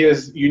the idea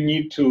is you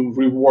need to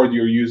reward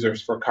your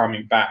users for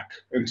coming back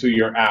into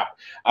your app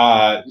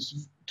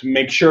to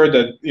make sure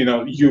that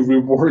you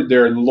reward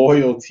their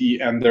loyalty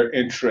and their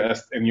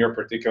interest in your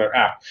particular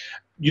app.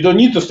 You don't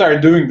need to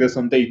start doing this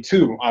on day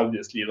 2,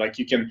 obviously. Like,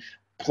 you can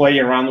play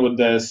around with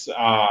this,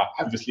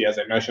 obviously, as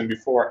I mentioned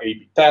before,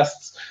 A/B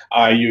tests.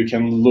 You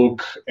can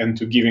look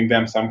into giving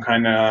them some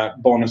kind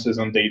of bonuses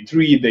on day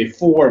 3, day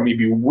 4,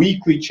 maybe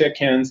weekly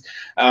check-ins.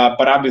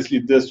 But obviously,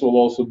 this will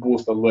also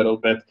boost a little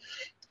bit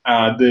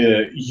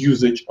the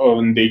usage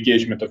and the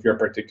engagement of your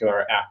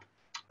particular app.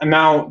 And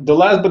now, the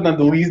last but not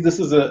the least, this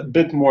is a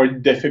bit more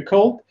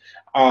difficult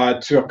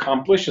to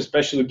accomplish,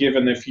 especially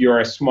given if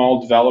you're a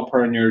small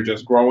developer and you're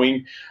just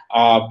growing.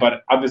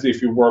 But obviously,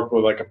 if you work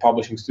with like a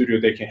publishing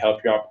studio, they can help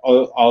you out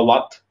a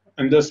lot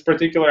in this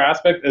particular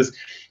aspect. Is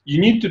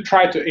you need to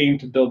try to aim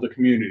to build a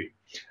community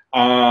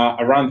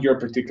around your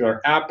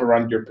particular app,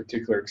 around your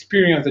particular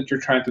experience that you're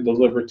trying to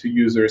deliver to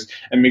users,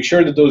 and make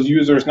sure that those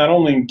users not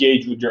only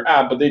engage with your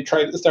app, but they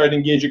try to start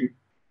engaging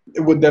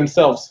with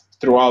themselves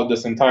throughout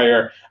this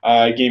entire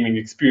gaming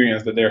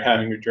experience that they're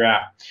having with your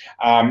app.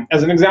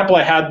 As an example,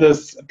 I had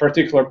this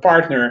particular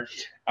partner.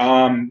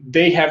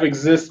 They have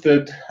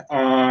existed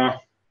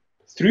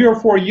 3 or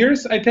 4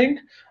 years, I think,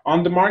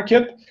 on the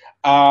market.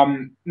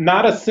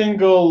 Not a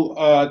single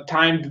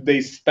time did they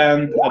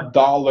spend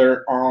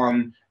 $1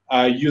 on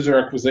user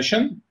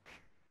acquisition.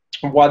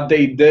 What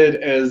they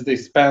did is they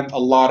spent a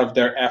lot of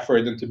their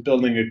effort into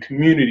building a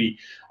community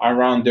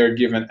around their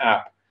given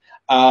app.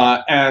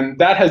 And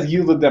that has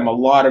yielded them a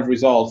lot of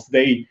results.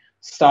 They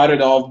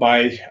started off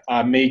by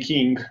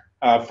making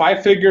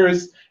 5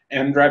 figures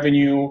in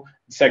revenue.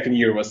 Second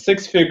year was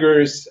 6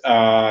 figures.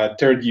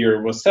 Third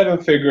year was 7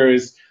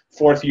 figures.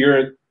 Fourth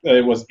year,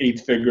 it was 8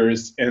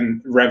 figures in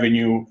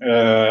revenue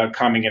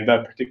coming in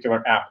that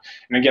particular app.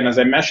 And again, as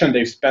I mentioned,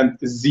 they've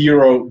spent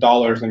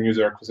 $0 on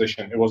user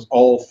acquisition. It was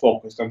all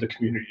focused on the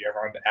community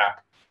around the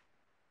app.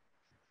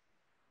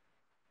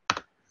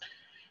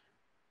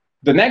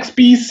 The next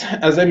piece,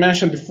 as I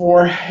mentioned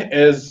before,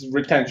 is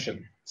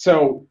retention.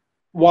 So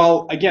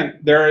while,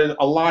 again, there are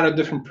a lot of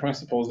different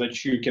principles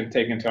that you can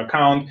take into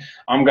account,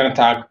 I'm going to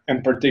talk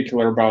in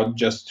particular about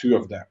just 2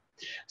 of them.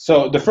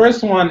 So the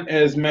first one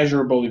is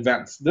measurable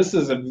events. This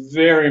is a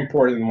very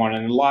important one,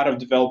 and a lot of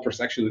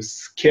developers actually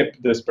skip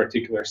this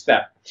particular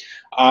step.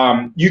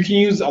 You can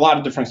use a lot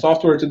of different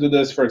software to do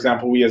this. For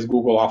example, we as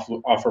Google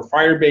offer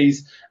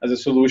Firebase as a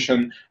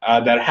solution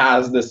that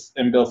has this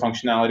inbuilt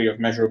functionality of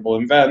measurable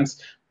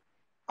events.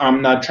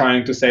 I'm not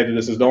trying to say that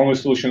this is the only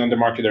solution on the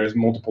market. There's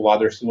multiple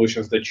other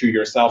solutions that you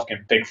yourself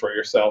can pick for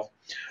yourself.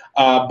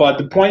 But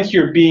the point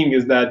here being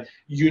is that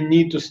you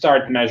need to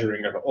start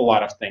measuring a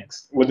lot of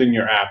things within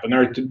your app in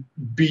order to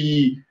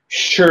be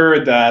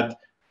sure that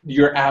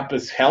your app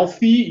is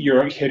healthy,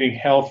 you're hitting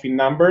healthy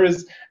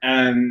numbers,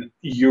 and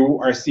you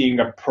are seeing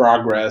a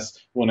progress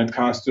when it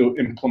comes to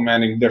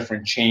implementing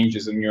different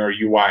changes in your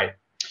UI.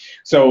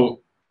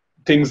 So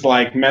things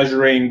like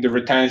measuring the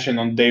retention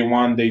on day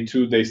 1, day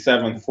 2, day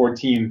 7,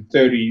 14,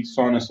 30,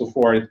 so on and so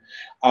forth.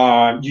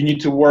 You need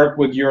to work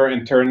with your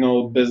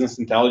internal business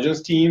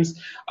intelligence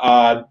teams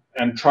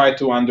and try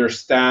to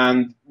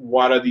understand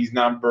what are these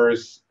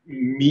numbers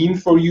mean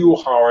for you,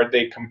 how are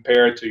they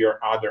compared to your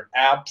other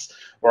apps,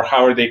 or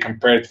how are they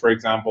compared, for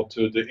example,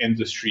 to the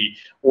industry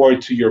or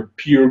to your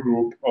peer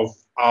group of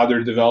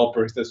other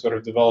developers that sort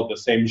of develop the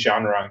same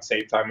genre and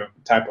same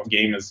type of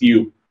game as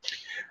you.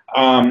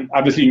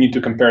 Obviously, you need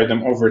to compare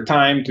them over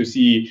time to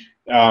see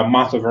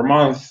month over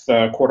month,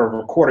 quarter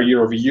over quarter,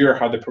 year over year,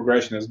 how the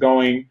progression is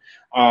going.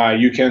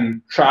 You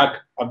can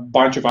track a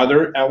bunch of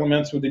other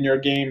elements within your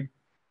game.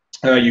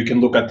 You can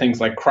look at things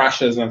like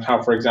crashes and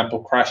how, for example,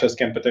 crashes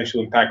can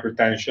potentially impact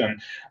retention.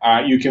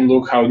 You can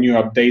look how new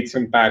updates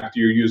impact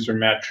your user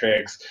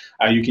metrics.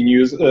 You can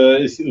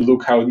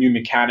look how new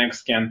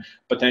mechanics can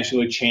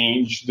potentially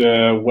change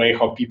the way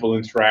how people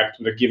interact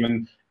with a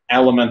given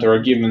element or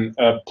a given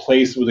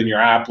place within your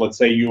app. Let's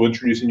say you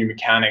introduce a new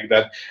mechanic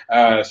that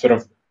sort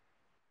of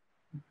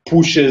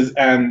pushes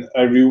and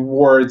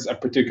rewards a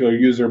particular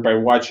user by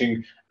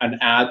watching an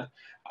ad.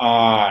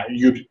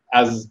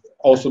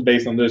 Also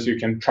based on this, you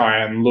can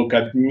try and look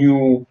at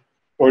new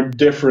or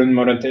different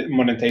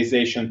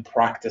monetization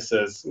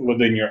practices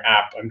within your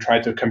app and try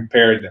to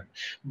compare them.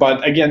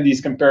 But again,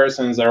 these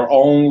comparisons are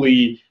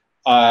only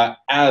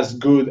as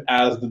good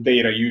as the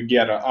data you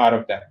get out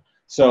of them.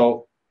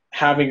 So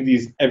having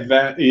these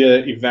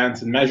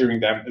events and measuring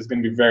them is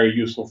going to be very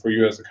useful for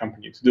you as a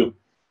company to do.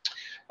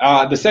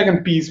 The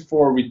second piece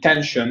for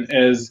retention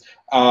is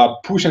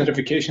push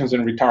notifications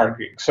and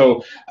retargeting.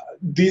 So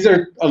these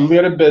are a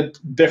little bit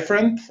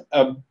different.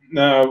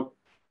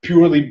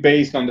 purely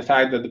based on the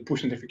fact that the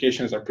push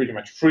notifications are pretty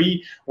much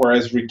free,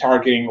 whereas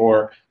retargeting,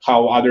 or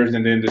how others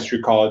in the industry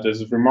call it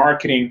as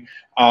remarketing,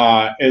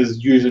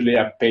 is usually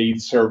a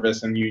paid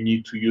service, and you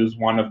need to use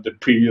one of the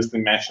previously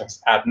mentioned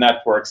ad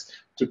networks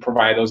to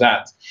provide those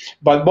ads.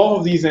 But both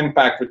of these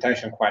impact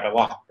retention quite a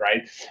lot,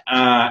 right?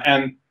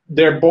 And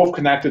they're both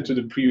connected to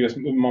the previous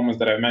moments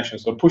that I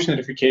mentioned. So push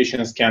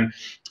notifications can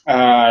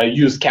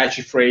use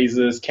catchy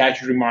phrases,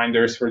 catchy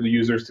reminders for the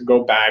users to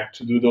go back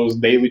to do those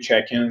daily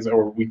check-ins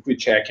or weekly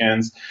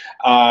check-ins.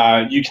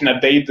 You can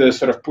update the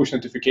sort of push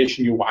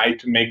notification UI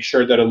to make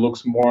sure that it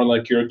looks more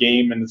like your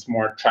game and it's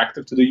more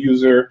attractive to the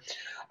user.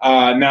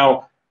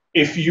 Now,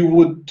 if you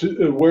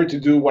were to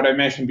do what I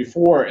mentioned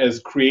before,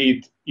 is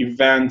create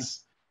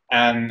events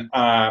and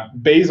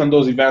based on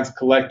those events,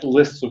 collect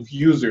lists of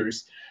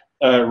users,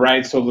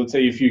 right? So let's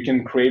say if you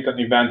can create an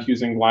event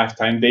using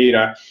lifetime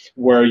data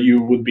where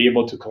you would be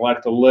able to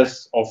collect a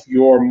list of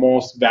your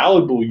most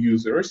valuable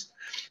users,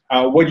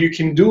 what you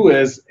can do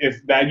is,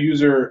 if that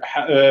user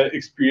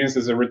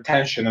experiences a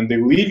retention and they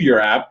leave your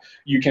app,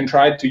 you can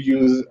try to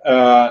use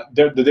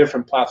the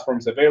different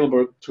platforms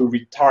available to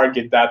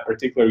retarget that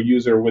particular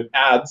user with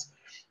ads.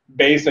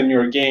 Based on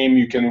your game,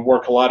 you can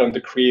work a lot on the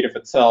creative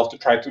itself to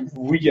try to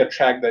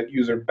re-attract that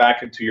user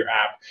back into your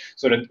app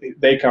so that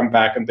they come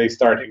back and they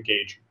start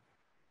engaging.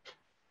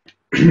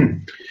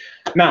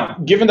 Now,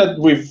 given that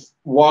we've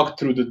walked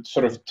through the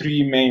sort of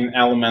three main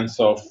elements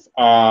of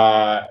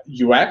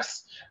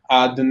UX,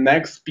 the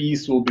next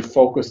piece will be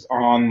focused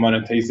on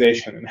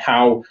monetization and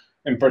how,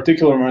 in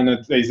particular,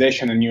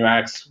 monetization and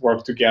UX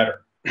work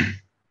together.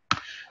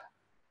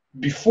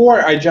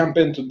 Before I jump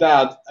into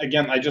that,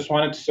 again, I just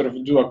wanted to sort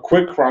of do a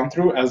quick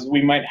run-through, as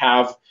we might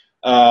have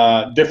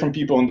different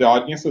people in the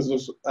audience,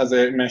 as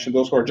I mentioned,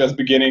 those who are just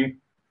beginning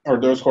or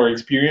those who are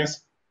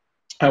experienced.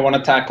 I want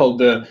to tackle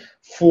the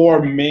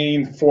four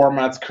main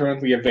formats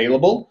currently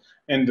available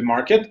in the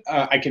market.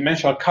 I can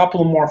mention a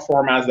couple more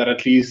formats that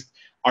at least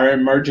are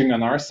emerging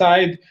on our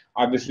side.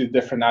 Obviously,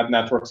 different ad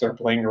networks are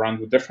playing around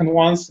with different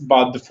ones,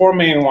 but the four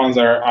main ones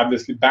are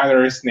obviously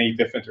banners,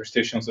 native,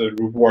 interstitials, and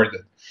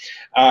rewarded.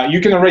 You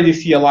can already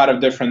see a lot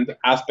of different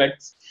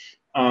aspects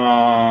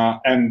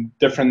and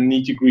different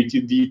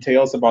nitty-gritty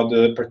details about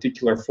the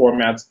particular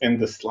formats in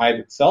the slide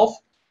itself.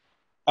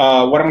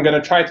 What I'm going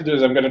to try to do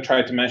is I'm going to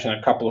try to mention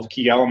a couple of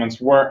key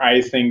elements where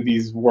I think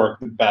these work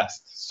the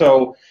best.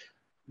 So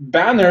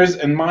banners,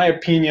 in my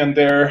opinion,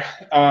 they're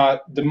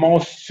the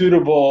most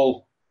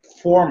suitable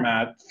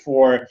format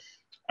for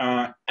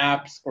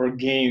apps or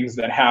games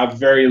that have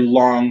very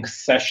long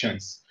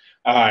sessions,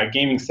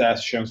 gaming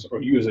sessions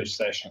or usage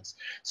sessions.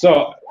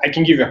 So I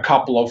can give you a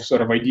couple of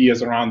sort of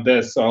ideas around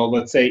this. So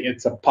let's say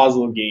it's a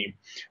puzzle game,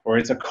 or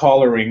it's a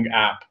coloring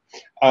app,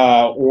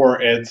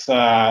 or it's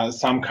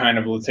some kind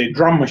of, let's say,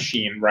 drum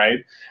machine,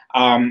 right?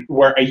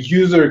 Where a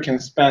user can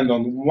spend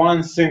on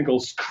one single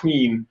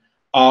screen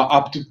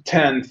up to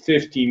 10,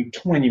 15,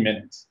 20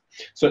 minutes.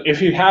 So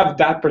if you have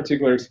that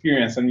particular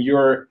experience and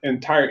your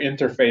entire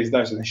interface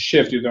doesn't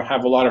shift, you don't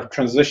have a lot of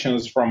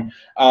transitions from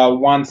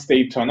one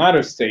state to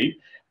another state,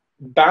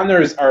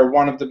 banners are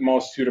one of the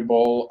most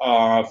suitable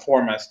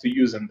formats to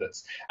use in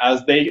this,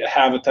 as they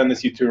have a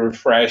tendency to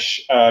refresh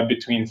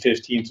between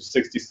 15 to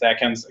 60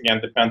 seconds. Again,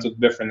 depends on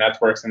different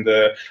networks and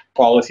the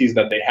policies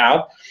that they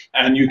have.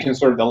 And you can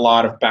serve a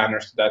lot of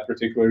banners to that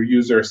particular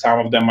user.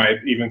 Some of them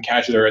might even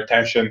catch their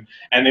attention.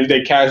 And if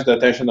they catch the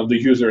attention of the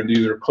user and the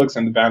user clicks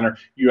on the banner,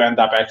 you end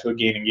up actually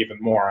gaining even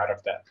more out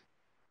of that.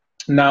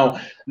 Now,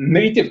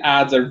 native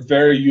ads are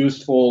very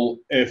useful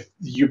if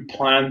you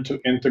plan to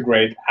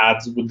integrate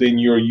ads within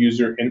your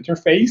user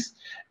interface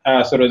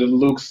so that it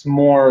looks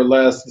more or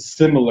less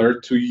similar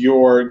to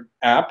your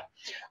app.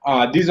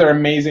 These are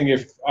amazing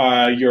if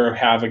you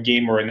have a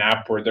game or an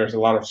app where there's a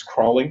lot of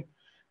scrolling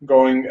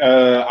going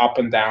up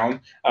and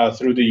down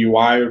through the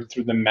UI or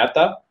through the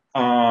meta.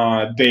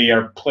 They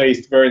are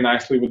placed very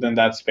nicely within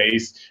that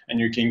space, and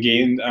you can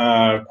gain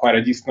quite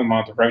a decent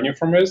amount of revenue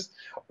from this.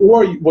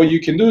 Or what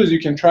you can do is you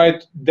can try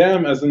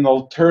them as an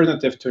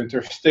alternative to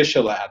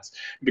interstitial ads,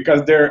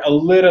 because they're a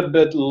little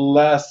bit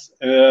less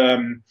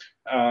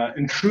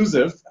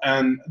intrusive,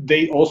 and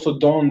they also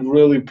don't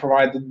really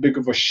provide that big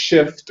of a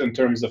shift in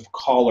terms of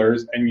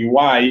colors and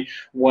UI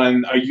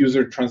when a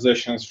user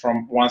transitions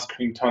from one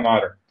screen to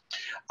another.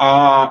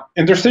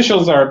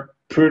 Interstitials are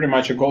pretty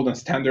much a golden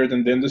standard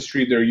in the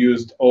industry. They're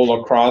used all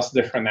across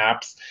different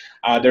apps.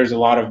 There's a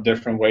lot of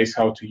different ways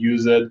how to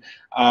use it.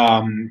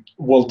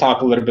 We'll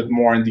talk a little bit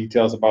more in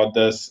details about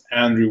this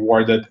and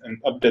rewarded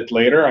a bit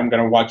later. I'm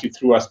going to walk you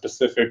through a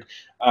specific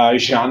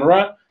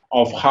genre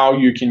of how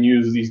you can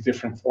use these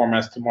different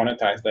formats to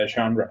monetize that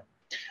genre.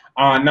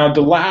 Now,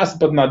 the last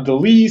but not the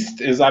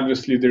least is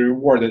obviously the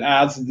rewarded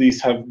ads. These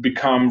have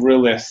become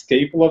really a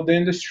staple of the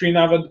industry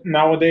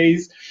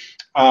nowadays.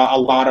 A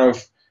lot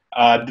of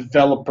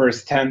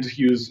developers tend to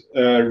use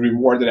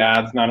rewarded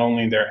ads not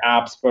only in their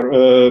apps,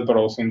 but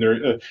also in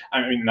their,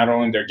 not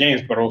only in their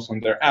games, but also in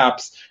their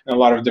apps in a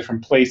lot of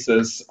different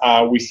places.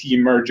 We see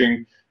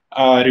emerging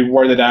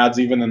rewarded ads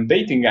even in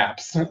dating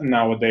apps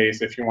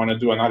nowadays if you want to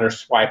do another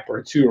swipe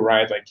or two,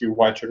 right? Like you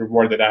watch a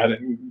rewarded ad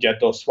and get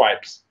those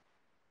swipes.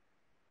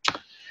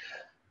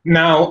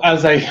 Now,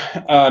 as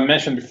I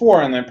mentioned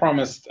before, and I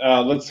promised,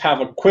 let's have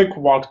a quick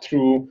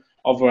walkthrough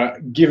of a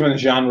given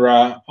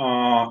genre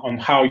on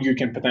how you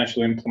can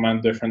potentially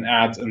implement different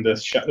ads in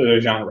this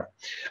genre.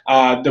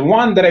 The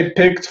one that I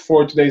picked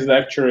for today's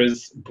lecture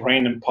is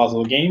brain and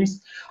puzzle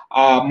games.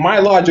 My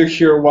logic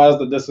here was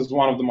that this is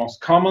one of the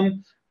most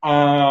common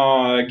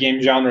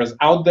game genres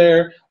out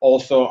there.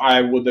 Also,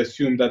 I would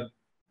assume that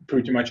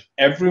pretty much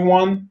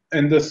everyone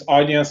in this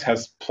audience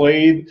has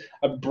played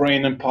a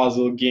brain and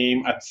puzzle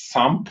game at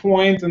some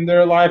point in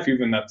their life,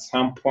 even at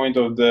some point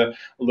of the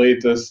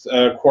latest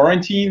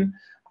quarantine.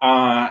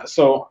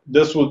 So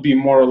this would be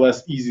more or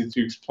less easy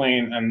to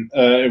explain, and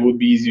it would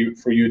be easy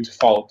for you to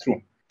follow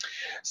through.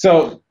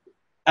 So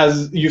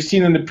as you've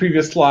seen in the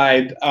previous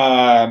slide,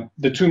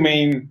 the two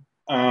main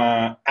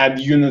ad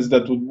units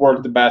that would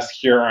work the best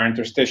here are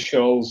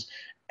interstitials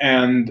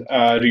and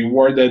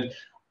rewarded.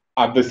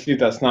 Obviously,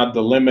 that's not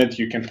the limit.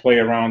 You can play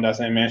around, as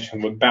I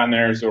mentioned, with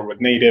banners or with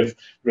native.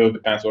 Really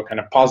depends what kind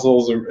of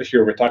puzzles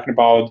here we're talking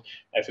about.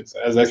 If it's,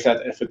 as I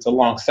said, if it's a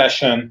long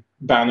session,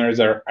 banners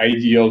are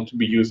ideal to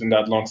be used in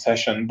that long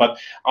session. But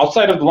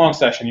outside of the long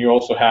session, you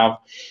also have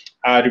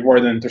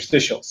rewarded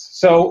interstitials.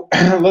 So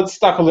let's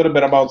talk a little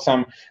bit about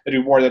some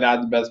rewarded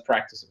ad best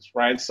practices,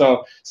 right?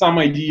 So some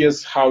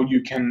ideas how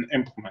you can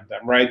implement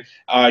them, right?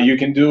 You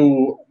can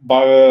do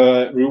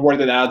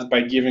rewarded ads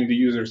by giving the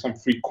user some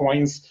free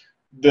coins.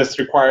 This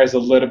requires a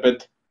little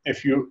bit,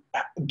 if you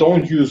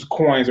don't use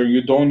coins or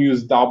you don't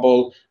use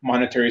double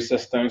monetary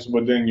systems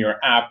within your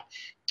app,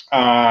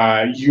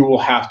 you will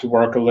have to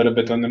work a little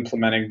bit on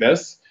implementing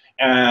this.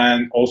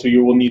 And also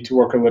you will need to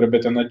work a little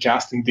bit on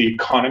adjusting the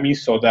economy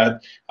so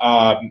that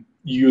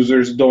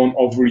users don't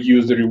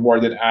overuse the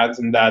rewarded ads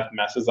and that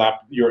messes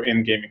up your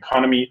in-game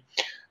economy.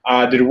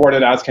 The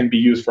rewarded ads can be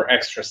used for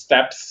extra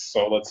steps.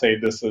 So let's say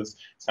this is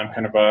some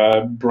kind of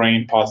a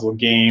brain puzzle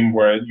game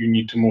where you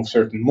need to move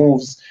certain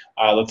moves.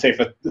 Let's say if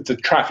it's a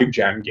traffic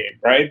jam game,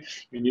 right?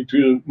 You need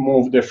to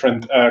move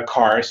different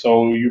cars.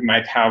 So you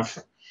might have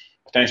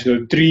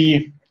potentially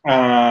three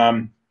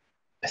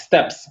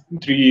steps,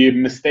 three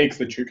mistakes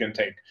that you can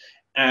take.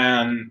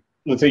 And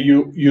let's say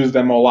you use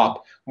them all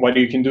up. What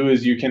you can do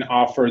is you can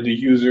offer the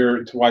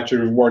user to watch a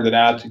rewarded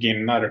ad to gain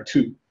another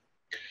two.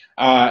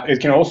 It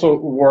can also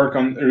work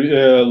on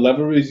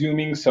level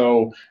resuming.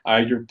 So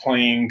you're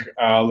playing,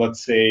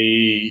 let's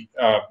say,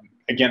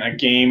 again, a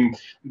game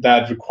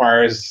that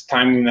requires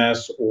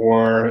timeliness,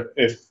 or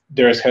if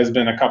there has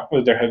been a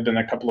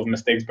couple of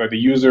mistakes by the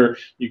user,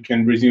 you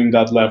can resume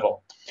that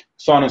level,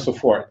 so on and so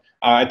forth.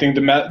 I think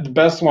the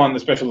best one,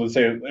 especially let's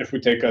say if we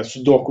take a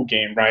Sudoku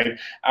game, right?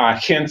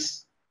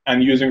 Hints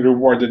and using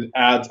rewarded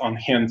ads on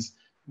hints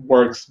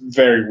works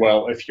very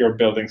well if you're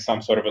building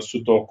some sort of a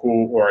Sudoku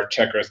or a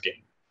checkers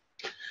game.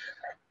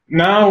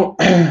 Now,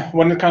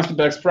 when it comes to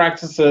best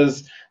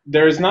practices,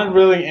 there is not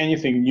really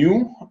anything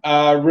new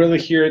really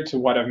here to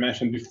what I've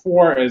mentioned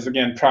before. Is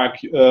again, track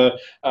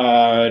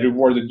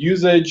rewarded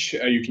usage.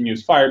 You can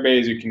use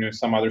Firebase, you can use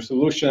some other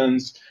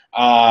solutions.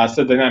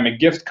 Set dynamic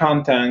gift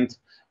content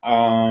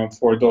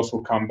for those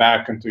who come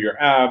back into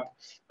your app.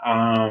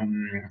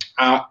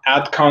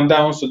 Ad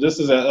countdown. So this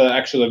is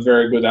actually a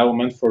very good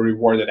element for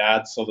rewarded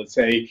ads. So let's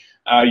say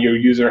your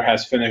user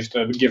has finished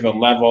a given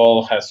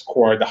level, has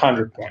scored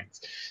 100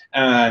 points.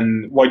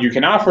 And what you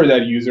can offer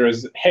that user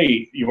is,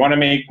 hey, you want to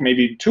make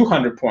maybe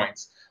 200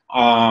 points,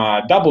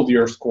 double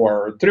your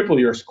score, or triple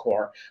your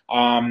score.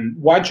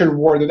 Watch a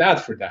rewarded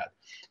ad for that.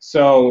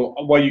 So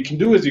what you can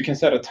do is you can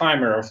set a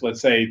timer of,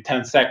 let's say,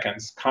 10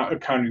 seconds,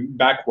 counting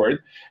backward,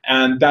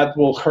 and that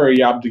will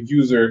hurry up the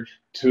user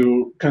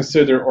to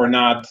consider or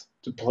not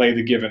to play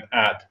the given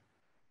ad.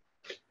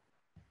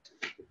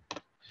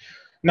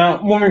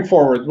 Now, moving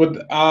forward,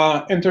 with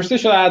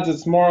interstitial ads,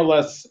 it's more or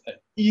less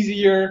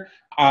easier.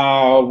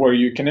 Where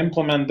you can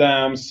implement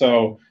them.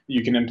 So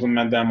you can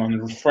implement them on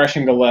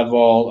refreshing a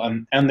level,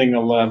 on ending a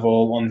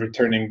level, on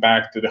returning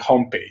back to the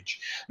home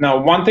page.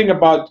 Now, one thing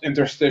about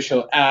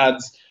interstitial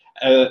ads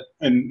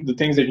and the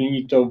things that you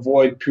need to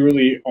avoid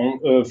purely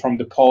from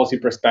the policy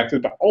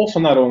perspective, but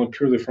also not only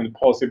purely from the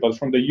policy, but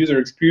from the user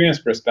experience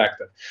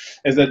perspective,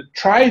 is that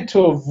try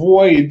to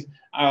avoid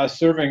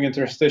serving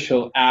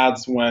interstitial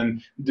ads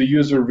when the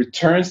user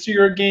returns to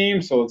your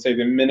game. So let's say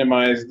they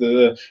minimize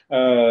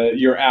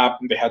your app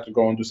and they had to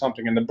go and do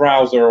something in the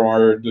browser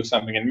or do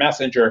something in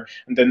Messenger,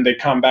 and then they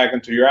come back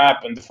into your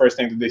app and the first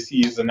thing that they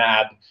see is an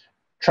ad.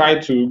 Try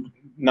to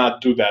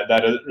not do that.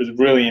 That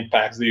really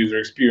impacts the user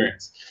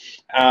experience.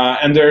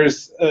 And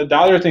there's the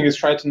other thing is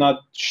try to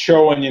not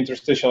show any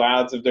interstitial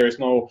ads if there is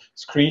no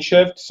screen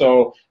shift.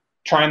 So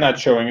try not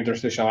showing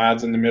interstitial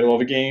ads in the middle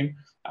of a game.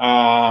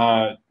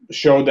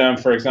 Show them,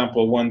 for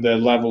example, when the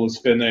level is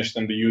finished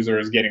and the user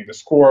is getting the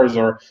scores,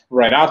 or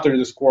right after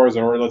the scores,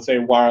 or let's say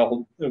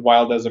while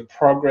there's a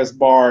progress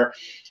bar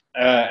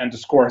and the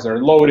scores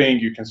are loading,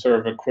 you can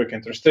serve a quick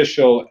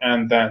interstitial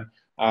and then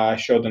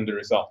show them the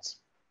results.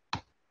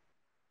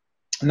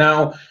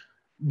 Now,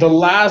 The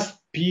last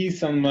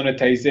piece on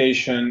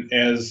monetization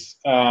is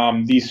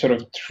these sort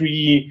of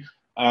three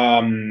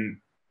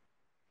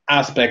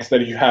aspects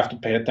that you have to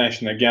pay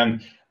attention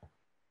again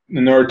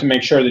in order to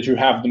make sure that you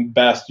have the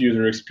best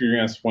user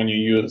experience when you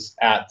use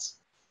ads.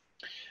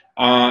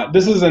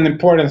 This is an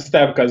important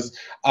step because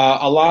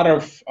a lot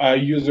of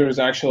users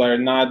actually are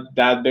not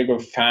that big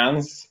of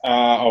fans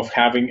of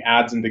having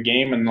ads in the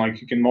game, and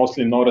like you can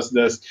mostly notice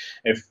this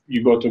if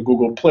you go to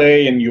Google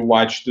Play and you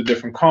watch the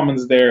different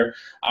comments there.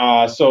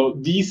 So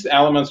these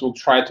elements will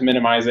try to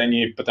minimize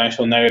any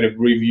potential negative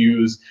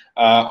reviews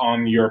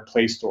on your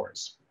Play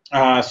stores.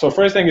 So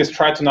first thing is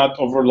try to not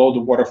overload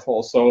the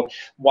waterfall. So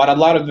what a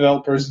lot of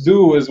developers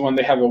do is when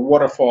they have a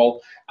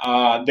waterfall,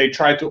 they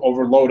try to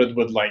overload it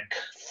with like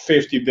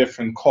 50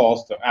 different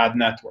calls to ad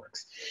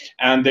networks,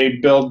 and they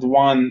build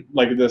one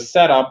like the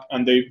setup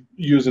and they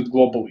use it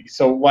globally.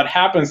 So what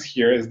happens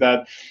here is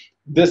that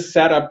this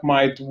setup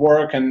might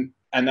work and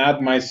an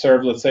ad might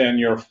serve, let's say, on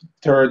your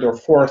third or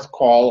fourth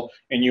call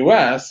in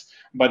US,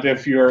 but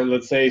if you're,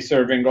 let's say,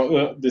 serving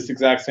this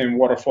exact same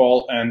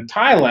waterfall in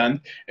Thailand,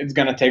 it's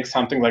going to take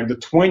something like the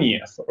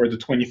 20th or the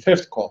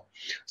 25th call.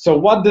 So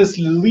what this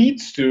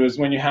leads to is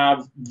when you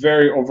have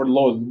very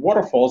overloaded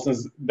waterfalls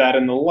is that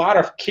in a lot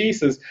of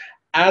cases,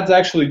 ads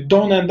actually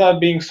don't end up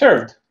being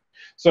served.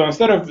 So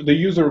instead of the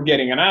user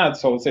getting an ad,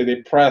 so let's say they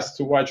press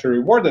to watch a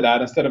rewarded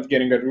ad, instead of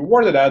getting a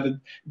rewarded ad, it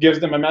gives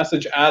them a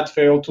message, ad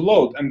failed to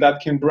load, and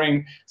that can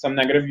bring some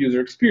negative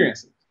user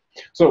experiences.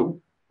 So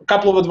a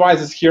couple of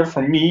advices here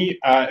from me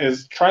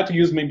is try to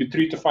use maybe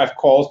 3 to 5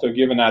 calls to a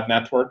given ad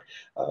network.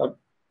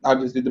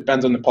 Obviously, it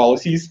depends on the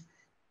policies.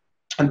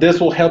 And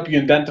this will help you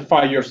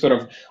identify your sort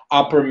of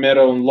upper,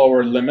 middle, and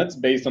lower limits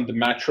based on the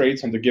match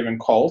rates on the given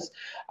calls.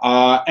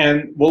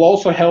 And will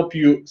also help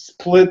you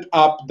split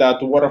up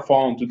that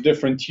waterfall into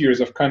different tiers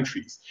of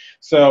countries.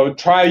 So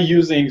try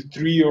using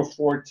 3 or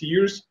 4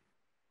 tiers.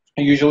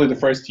 Usually the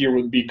first tier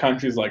would be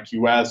countries like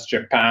US,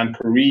 Japan,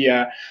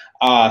 Korea.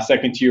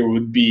 Second tier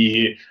would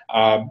be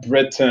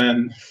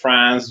Britain,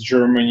 France,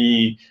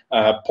 Germany,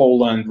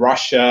 Poland,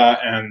 Russia,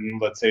 and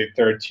let's say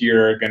third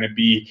tier are going to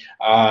be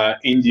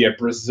India,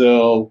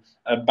 Brazil,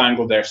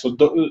 Bangladesh. So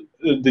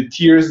the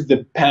tiers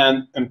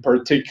depend in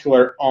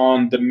particular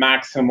on the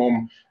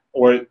maximum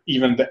or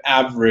even the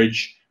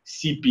average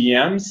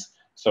CPMs,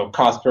 so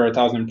cost per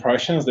 1,000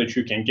 impressions, that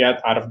you can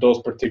get out of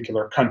those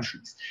particular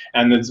countries.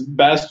 And it's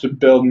best to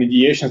build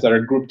mediations that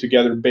are grouped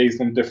together based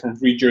on different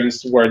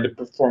regions where the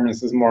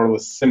performance is more or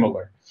less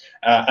similar,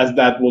 as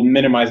that will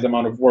minimize the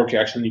amount of work you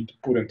actually need to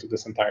put into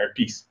this entire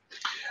piece.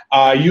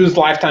 Use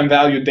lifetime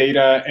value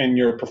data in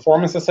your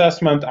performance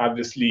assessment,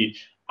 obviously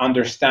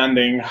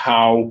understanding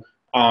how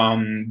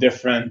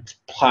different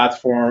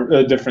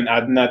different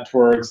ad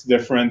networks,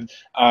 different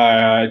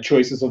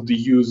choices of the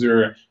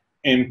user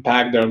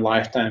impact their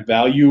lifetime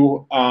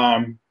value.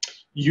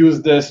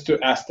 Use this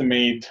to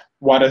estimate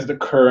what is the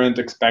current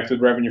expected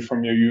revenue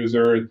from your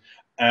user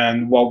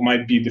and what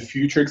might be the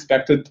future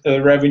expected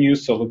revenue.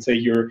 So let's say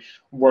you're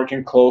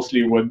working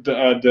closely with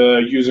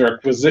the user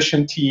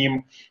acquisition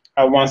team.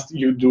 Once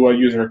you do a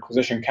user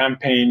acquisition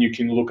campaign, you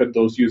can look at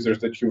those users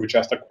that you've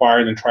just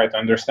acquired and try to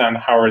understand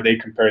how are they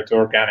compared to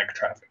organic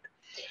traffic.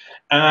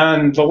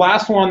 And the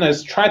last one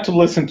is try to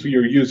listen to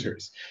your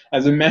users.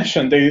 As I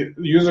mentioned,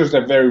 users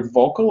are very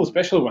vocal,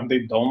 especially when they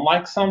don't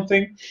like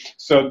something.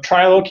 So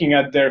try looking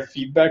at their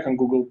feedback on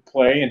Google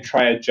Play and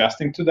try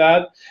adjusting to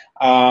that.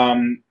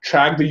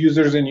 Track the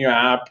users in your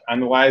app,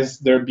 analyze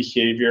their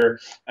behavior,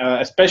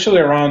 especially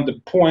around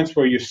the points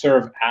where you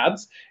serve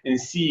ads, and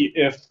see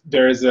if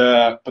there's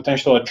a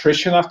potential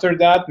attrition after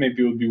that.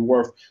 Maybe it would be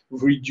worth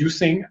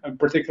reducing a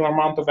particular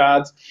amount of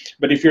ads.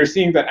 But if you're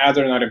seeing that ads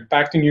are not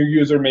impacting your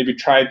user, maybe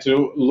try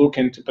to look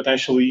into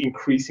potentially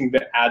increasing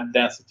the ad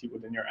density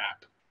within your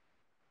app.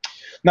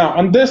 Now,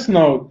 on this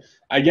note,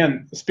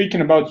 again,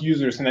 speaking about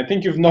users, and I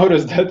think you've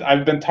noticed that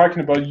I've been talking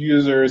about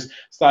users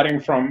starting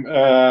from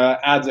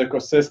ads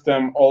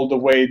ecosystem all the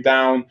way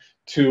down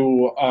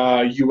to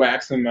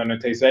UX and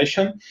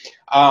monetization.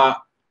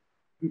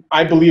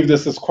 I believe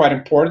this is quite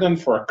important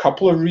for a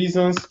couple of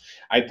reasons.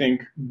 I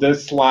think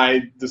this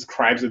slide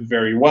describes it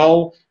very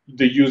well.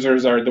 The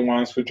users are the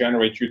ones who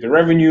generate you the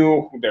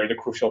revenue. They're the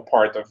crucial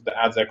part of the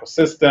ads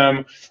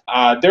ecosystem.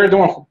 They're the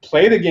one who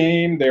play the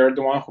game. They're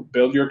the one who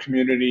build your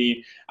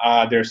community.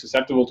 They're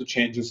susceptible to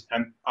changes.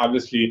 And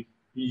obviously,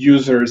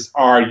 users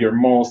are your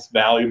most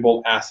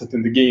valuable asset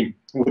in the game.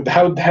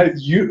 Without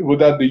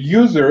the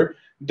user,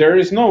 there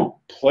is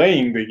no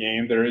playing the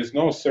game. There is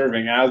no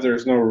serving ads. There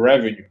is no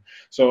revenue.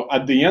 So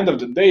at the end of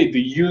the day, the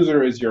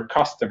user is your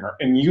customer.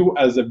 And you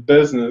as a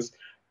business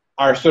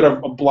are sort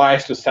of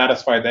obliged to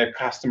satisfy that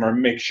customer,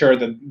 make sure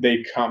that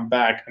they come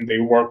back and they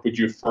work with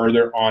you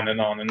further on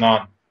and on and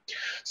on.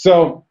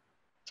 So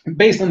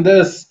based on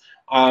this,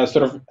 sort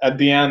of at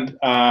the end,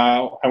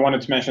 I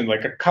wanted to mention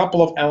like a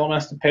couple of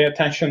elements to pay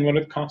attention when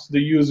it comes to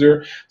the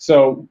user.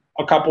 So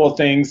a couple of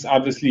things,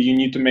 obviously you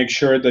need to make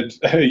sure that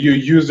your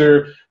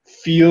user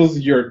feels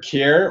your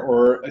care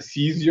or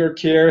sees your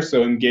care.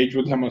 So engage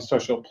with them on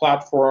social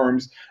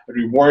platforms,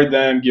 reward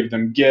them, give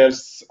them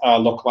gifts,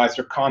 localize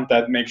your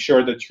content, make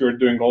sure that you're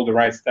doing all the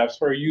right steps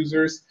for your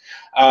users,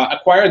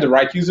 acquire the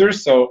right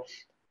users. So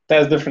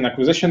test different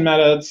acquisition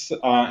methods,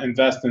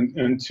 invest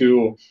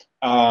into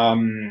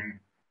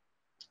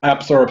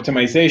App Store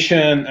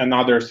optimization and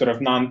other sort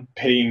of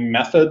non-paying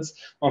methods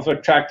of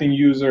attracting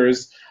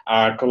users,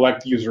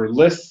 collect user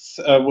lists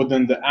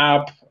within the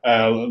app,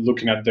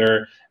 looking at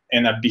their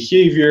in-app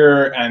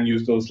behavior, and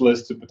use those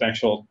lists to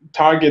potential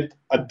target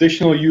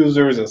additional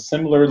users as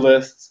similar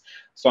lists,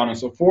 so on and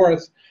so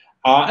forth.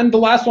 And the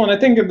last one, I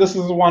think this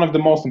is one of the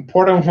most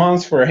important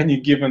ones for any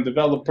given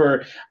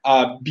developer,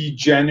 be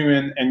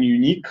genuine and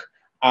unique.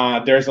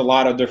 There's a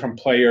lot of different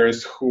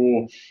players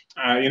who,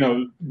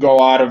 go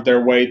out of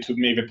their way to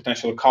maybe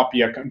potentially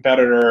copy a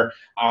competitor.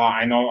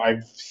 I know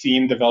I've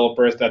seen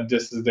developers that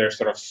this is their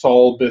sort of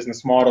sole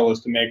business model, is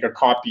to make a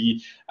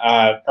copy,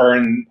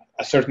 earn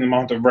a certain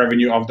amount of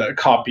revenue of that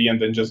copy, and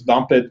then just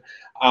dump it.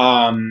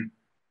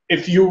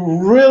 If you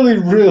really,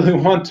 really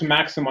want to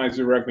maximize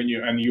your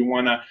revenue and you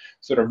want to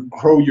sort of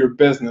grow your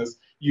business,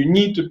 you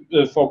need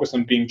to focus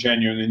on being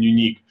genuine and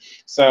unique.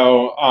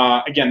 So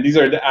again, these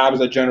are the apps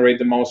that generate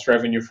the most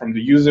revenue from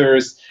the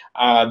users.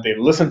 They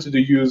listen to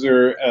the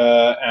user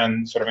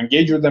and sort of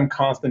engage with them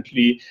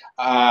constantly.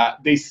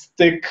 They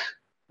stick,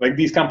 like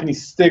these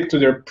companies stick to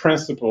their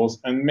principles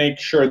and make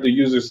sure the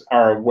users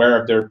are aware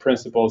of their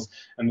principles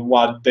and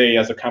what they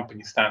as a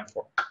company stand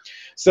for.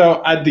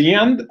 So at the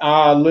end,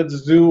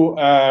 let's do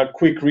a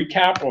quick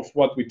recap of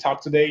what we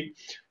talked today.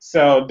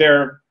 So there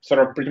are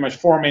sort of pretty much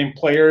four main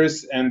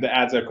players in the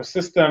ads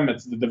ecosystem.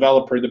 It's the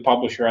developer, the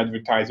publisher,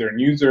 advertiser, and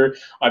user.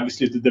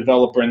 Obviously, the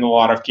developer in a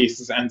lot of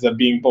cases ends up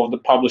being both the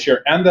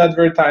publisher and the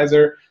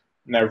advertiser,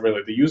 never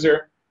really the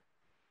user.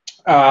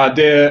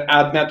 The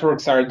ad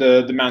networks are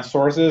the demand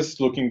sources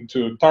looking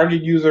to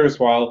target users,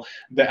 while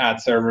the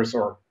ad servers,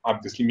 or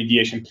obviously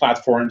mediation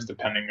platforms,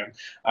 depending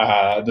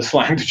on the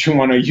slang that you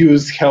want to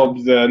use,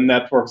 help the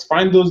networks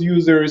find those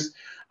users.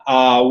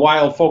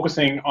 While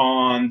focusing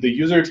on the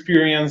user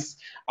experience,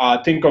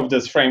 think of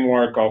this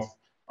framework of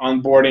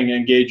onboarding,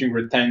 engaging,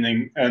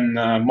 retaining, and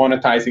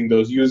monetizing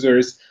those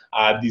users.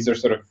 These are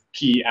sort of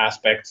key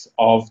aspects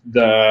of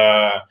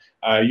the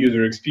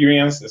user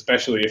experience,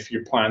 especially if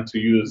you plan to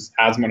use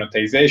ads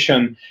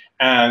monetization.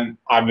 And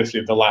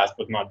obviously, the last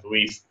but not the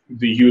least,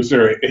 the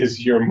user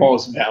is your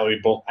most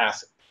valuable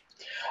asset.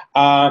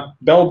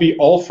 That will be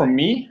all from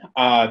me.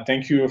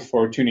 Thank you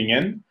for tuning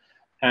in.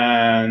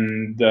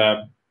 And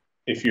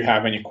if you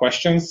have any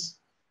questions,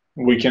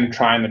 we can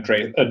try and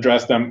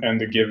address them in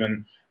the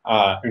given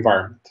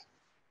environment.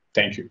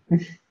 Thank you.